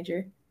history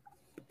major.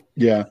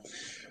 Yeah.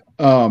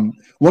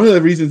 One of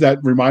the reasons that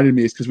reminded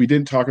me is because we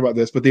didn't talk about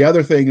this, but the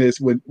other thing is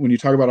when you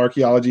talk about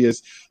archaeology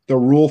is the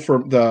rule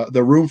for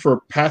the room for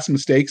past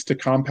mistakes to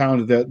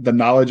compound the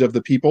knowledge of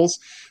the peoples.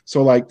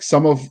 So like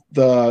some of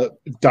the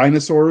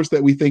dinosaurs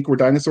that we think were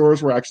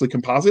dinosaurs were actually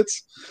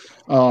composites.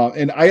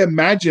 And I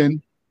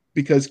imagine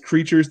because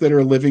creatures that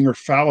are living are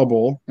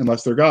fallible,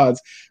 unless they're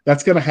gods,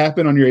 that's going to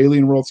happen on your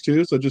alien worlds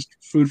too. So just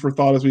food for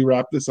thought as we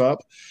wrap this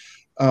up.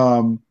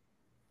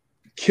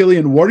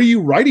 Killian, what are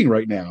you writing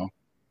right now?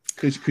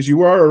 Because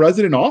you are a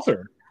resident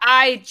author.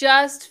 I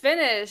just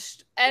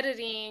finished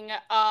editing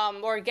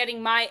or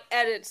getting my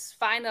edits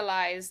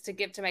finalized to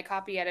give to my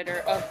copy editor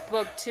of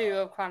book 2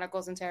 of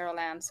Chronicles in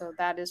Terrorland. So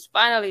that is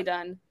finally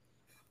done.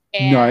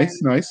 And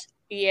nice.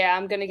 Yeah,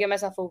 I'm going to give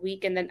myself a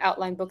week and then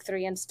outline book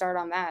 3 and start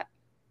on that.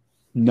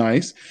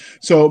 Nice.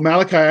 So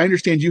Malachi, I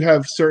understand you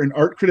have certain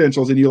art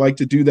credentials and you like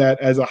to do that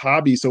as a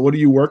hobby. So what are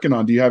you working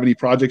on? Do you have any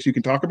projects you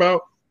can talk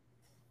about?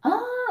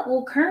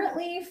 Well,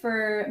 currently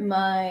for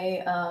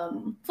my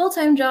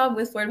full-time job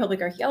with Florida Public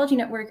Archaeology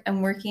Network,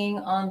 I'm working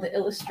on the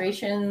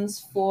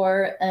illustrations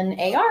for an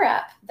AR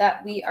app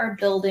that we are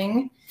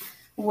building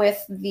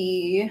with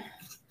the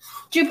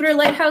Jupiter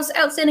Lighthouse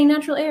Outstanding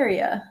Natural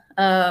Area.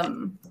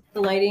 The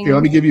lighting. Here,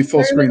 let me give you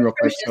full screen real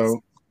quick.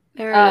 So,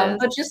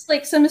 but just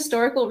like some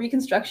historical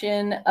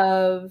reconstruction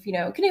of,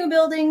 canoe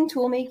building,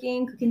 tool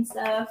making, cooking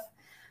stuff,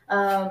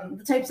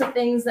 the types of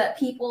things that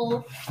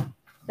people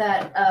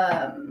that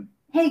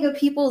Haga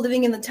people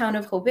living in the town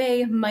of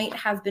Hobei might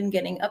have been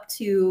getting up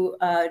to,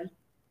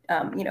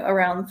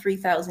 around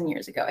 3,000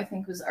 years ago, I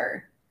think was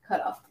our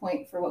cutoff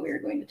point for what we were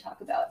going to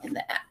talk about in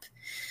the app.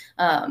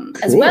 Cool.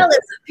 As well as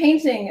a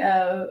painting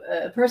of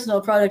a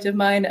personal product of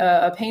mine,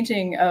 a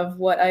painting of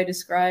what I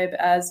describe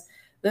as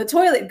the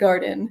toilet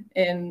garden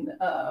in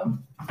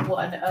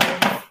one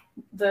of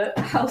the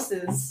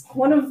houses,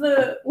 one of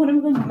the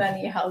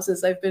many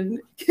houses I've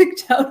been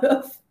kicked out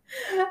of.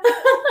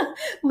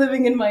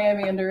 Living in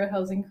Miami under a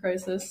housing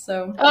crisis.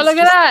 So look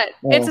at that!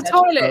 It's a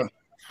toilet.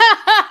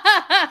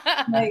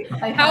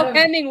 How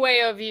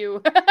Hemingway of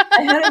you.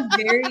 I had a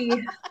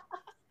very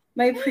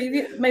my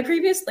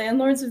previous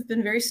landlords have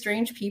been very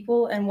strange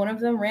people, and one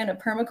of them ran a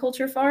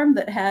permaculture farm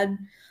that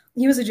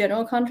he was a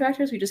general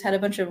contractor, so we just had a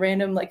bunch of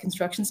random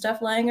construction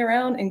stuff lying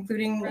around,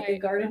 including a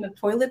garden of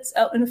toilets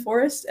out in a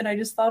forest, and I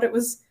just thought it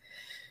was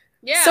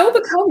so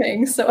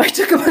becoming. So I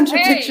took a bunch of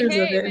pictures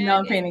of it, and now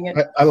I'm painting it.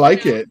 I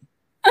like it.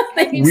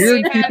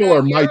 Weird people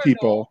are my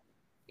people.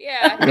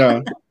 Yeah.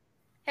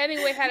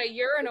 Hemingway had a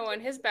urinal in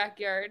his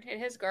backyard, in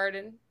his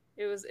garden.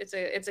 It's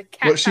a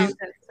cat fountain,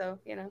 so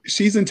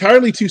she's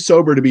entirely too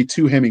sober to be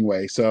too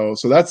Hemingway. So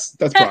that's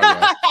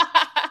progress.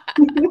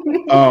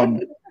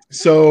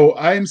 So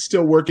I'm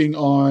still working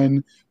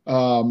on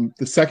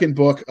the second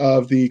book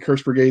of the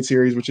Curse Brigade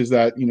series, which is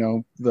that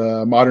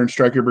the modern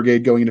striker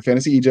brigade going into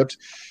fantasy Egypt.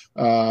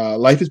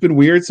 Life has been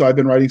weird, so I've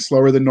been writing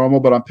slower than normal,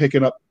 but I'm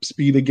picking up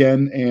speed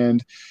again.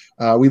 And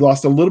we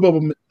lost a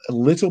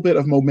little bit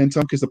of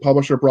momentum because the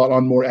publisher brought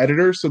on more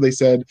editors. So they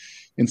said,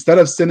 instead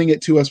of sending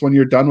it to us when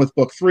you're done with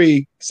book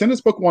 3, send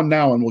us book 1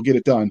 now and we'll get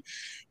it done,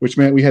 which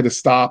meant we had to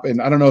stop.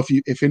 And I don't know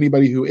if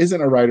anybody who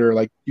isn't a writer,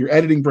 like, your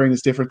editing brain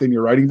is different than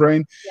your writing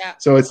brain. Yeah.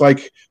 So it's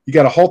like you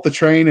got to halt the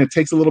train, and it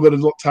takes a little bit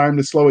of time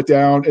to slow it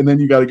down, and then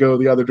you got to go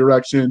the other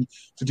direction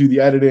to do the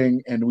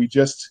editing. And we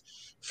just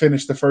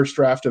finished the first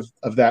draft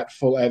of that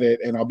full edit,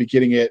 and I'll be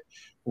getting it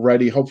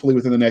ready hopefully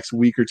within the next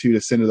week or 2 to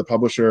send to the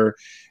publisher.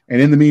 And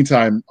in the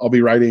meantime, I'll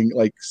be writing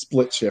like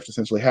split shift,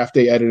 essentially half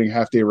day editing,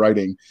 half day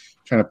writing,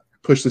 trying to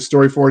push the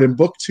story forward. And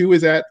book 2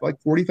 is at like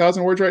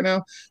 40,000 words right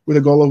now with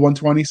a goal of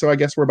 120. So I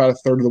guess we're about a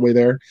third of the way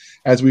there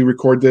as we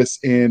record this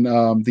in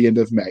the end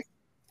of May.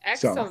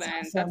 Excellent. So.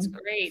 That's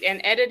great.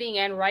 And editing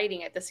and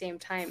writing at the same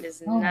time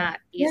is not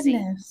easy.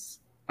 Goodness.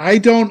 I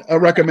don't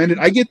recommend it.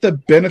 I get the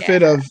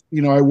benefit of,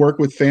 I work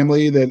with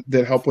family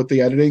that help with the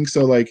editing.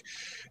 So like,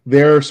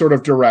 they're sort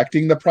of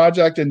directing the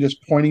project and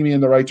just pointing me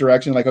in the right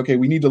direction. Like, okay,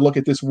 we need to look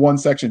at this one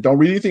section. Don't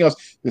read anything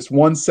else. This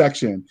one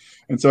section.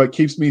 And so it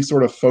keeps me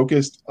sort of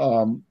focused,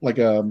 in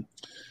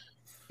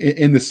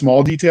the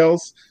small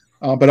details.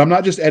 But I'm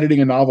not just editing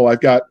a novel.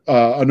 I've got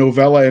a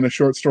novella and a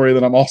short story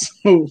that I'm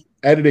also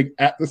editing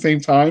at the same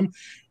time.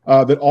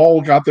 That all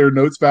got their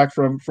notes back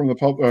from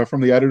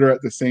the editor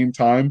at the same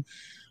time.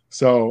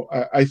 So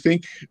I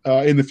think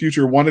in the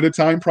future, one at a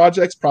time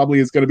projects probably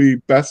is going to be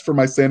best for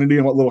my sanity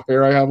and what little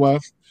hair I have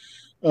left.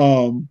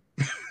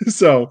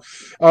 So,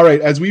 all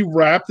right, as we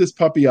wrap this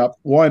puppy up,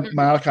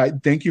 Malachi,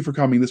 thank you for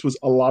coming. This was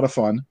a lot of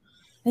fun.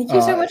 Thank you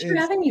so much for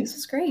having me. This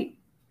was great.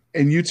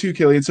 And you too,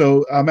 Killian.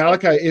 So,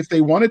 Malachi, if they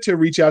wanted to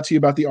reach out to you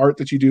about the art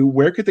that you do,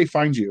 where could they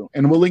find you?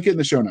 And we'll link it in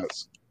the show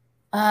notes.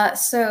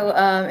 If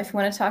you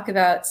want to talk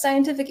about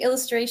scientific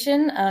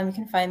illustration, you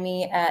can find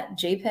me at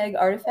JPEG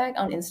Artifact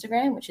on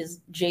Instagram, which is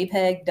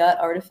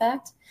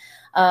jpeg.artifact.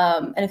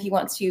 And if you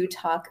want to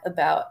talk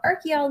about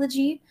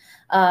archaeology,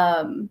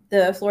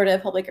 the Florida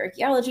Public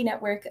Archaeology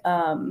Network,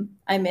 I'm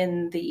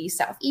in the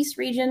Southeast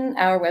region.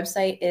 Our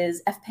website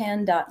is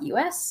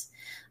fpan.us.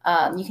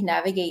 You can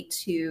navigate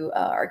to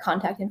our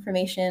contact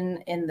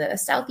information in the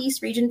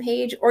Southeast region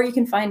page, or you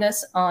can find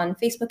us on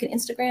Facebook and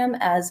Instagram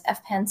as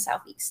FPAN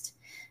Southeast.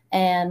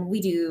 And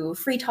we do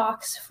free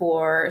talks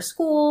for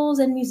schools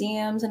and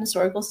museums and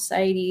historical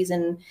societies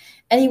and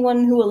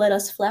anyone who will let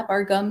us flap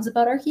our gums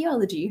about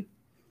archaeology.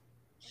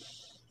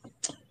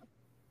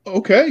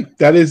 Okay,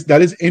 that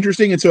is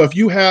interesting. And so if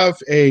you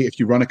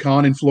run a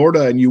con in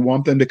Florida and you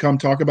want them to come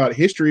talk about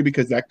history,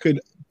 because that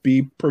could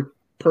be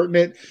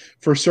pertinent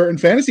for certain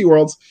fantasy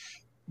worlds,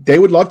 they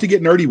would love to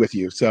get nerdy with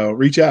you. So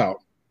reach out.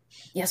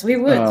 Yes, we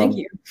would. Thank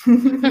you.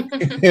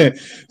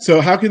 So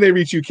how can they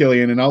reach you,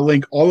 Killian? And I'll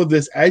link all of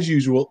this as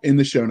usual in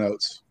the show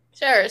notes.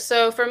 Sure.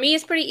 So for me,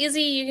 it's pretty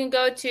easy. You can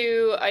go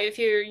to, if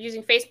you're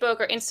using Facebook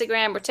or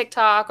Instagram or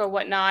TikTok or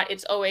whatnot,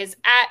 it's always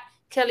at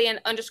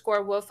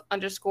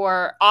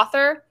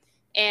Killian_Wolf_author.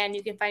 And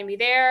you can find me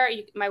there.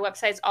 My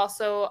website's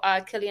also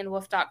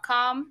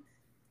KillianWolf.com.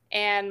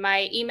 And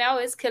my email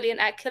is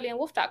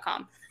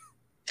Killian@KillianWolf.com.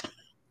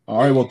 All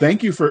right. Well,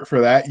 thank you for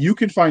that. You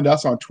can find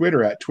us on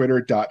Twitter at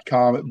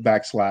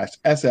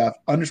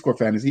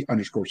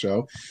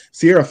twitter.com/SF_fantasy_show,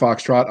 Sierra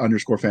Foxtrot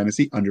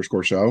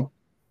 _fantasy_show.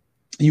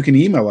 You can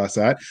email us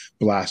at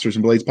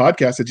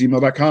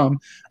blastersandbladespodcast@gmail.com.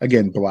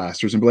 Again,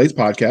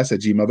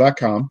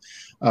 blastersandbladespodcast@gmail.com.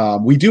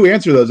 We do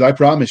answer those, I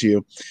promise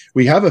you.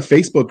 We have a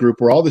Facebook group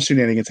where all the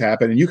shenanigans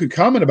happen, and you can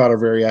comment about our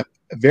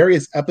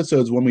various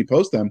episodes when we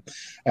post them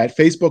at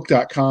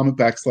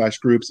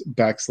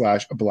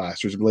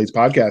facebook.com/groups/Blasters and Blades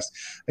Podcast.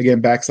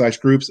 Again,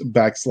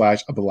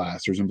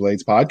 /groups/Blasters and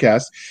Blades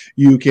Podcast.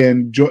 You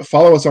can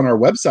follow us on our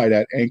website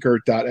at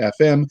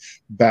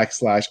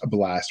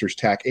anchor.fm/Blasters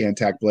Tack and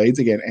Tack Blades.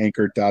 Again,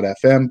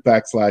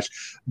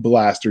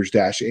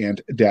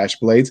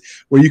 anchor.fm/Blasters-and-Blades,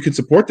 where you can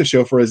support the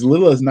show for as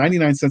little as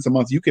 99 cents a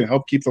month. You can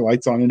help keep the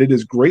lights on, and it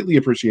is greatly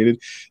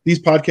appreciated. These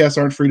podcasts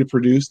aren't free to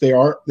produce.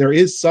 There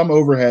is some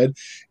overhead,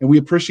 and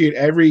we appreciate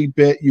every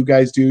bit you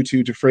guys do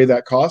to defray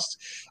that cost.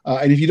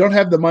 And if you don't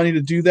have the money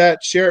to do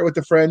that, share it with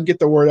a friend, get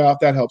the word out.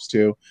 That helps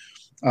too.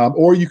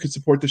 Or you can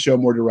support the show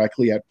more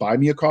directly at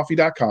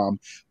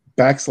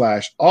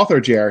buymeacoffee.com/author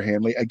J.R.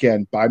 Handley.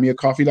 Again,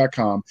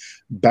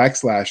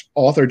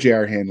 buymeacoffee.com/author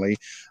J.R. Handley.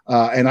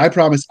 And I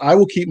promise I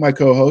will keep my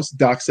co-hosts,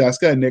 Doc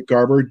Seska and Nick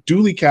Garber,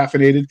 duly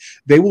caffeinated.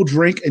 They will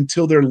drink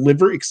until their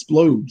liver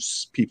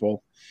explodes,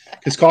 people,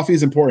 because coffee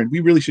is important. We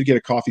really should get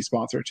a coffee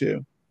sponsor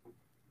too.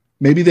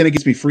 Maybe then it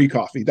gets me free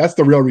coffee. That's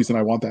the real reason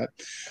I want that.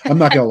 I'm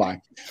not going to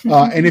lie.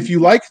 And if you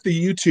like the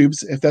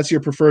YouTubes, if that's your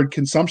preferred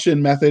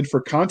consumption method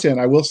for content,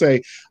 I will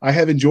say I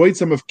have enjoyed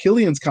some of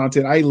Killian's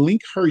content. I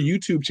link her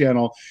YouTube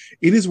channel.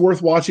 It is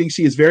worth watching.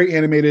 She is very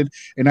animated,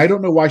 and I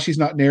don't know why she's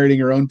not narrating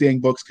her own dang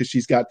books, because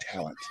she's got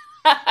talent.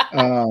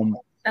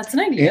 That's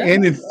an idea.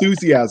 And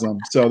enthusiasm.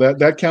 So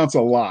that counts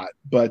a lot.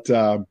 But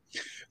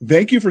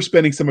Thank you for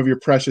spending some of your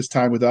precious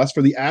time with us.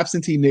 For the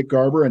absentee Nick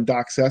Garber and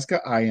Doc Seska,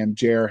 I am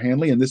J.R.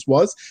 Hanley, and this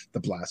was the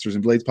Blasters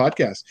and Blades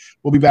podcast.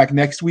 We'll be back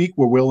next week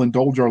where we'll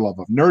indulge our love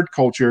of nerd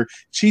culture,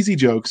 cheesy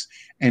jokes,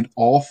 and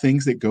all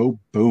things that go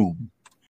boom.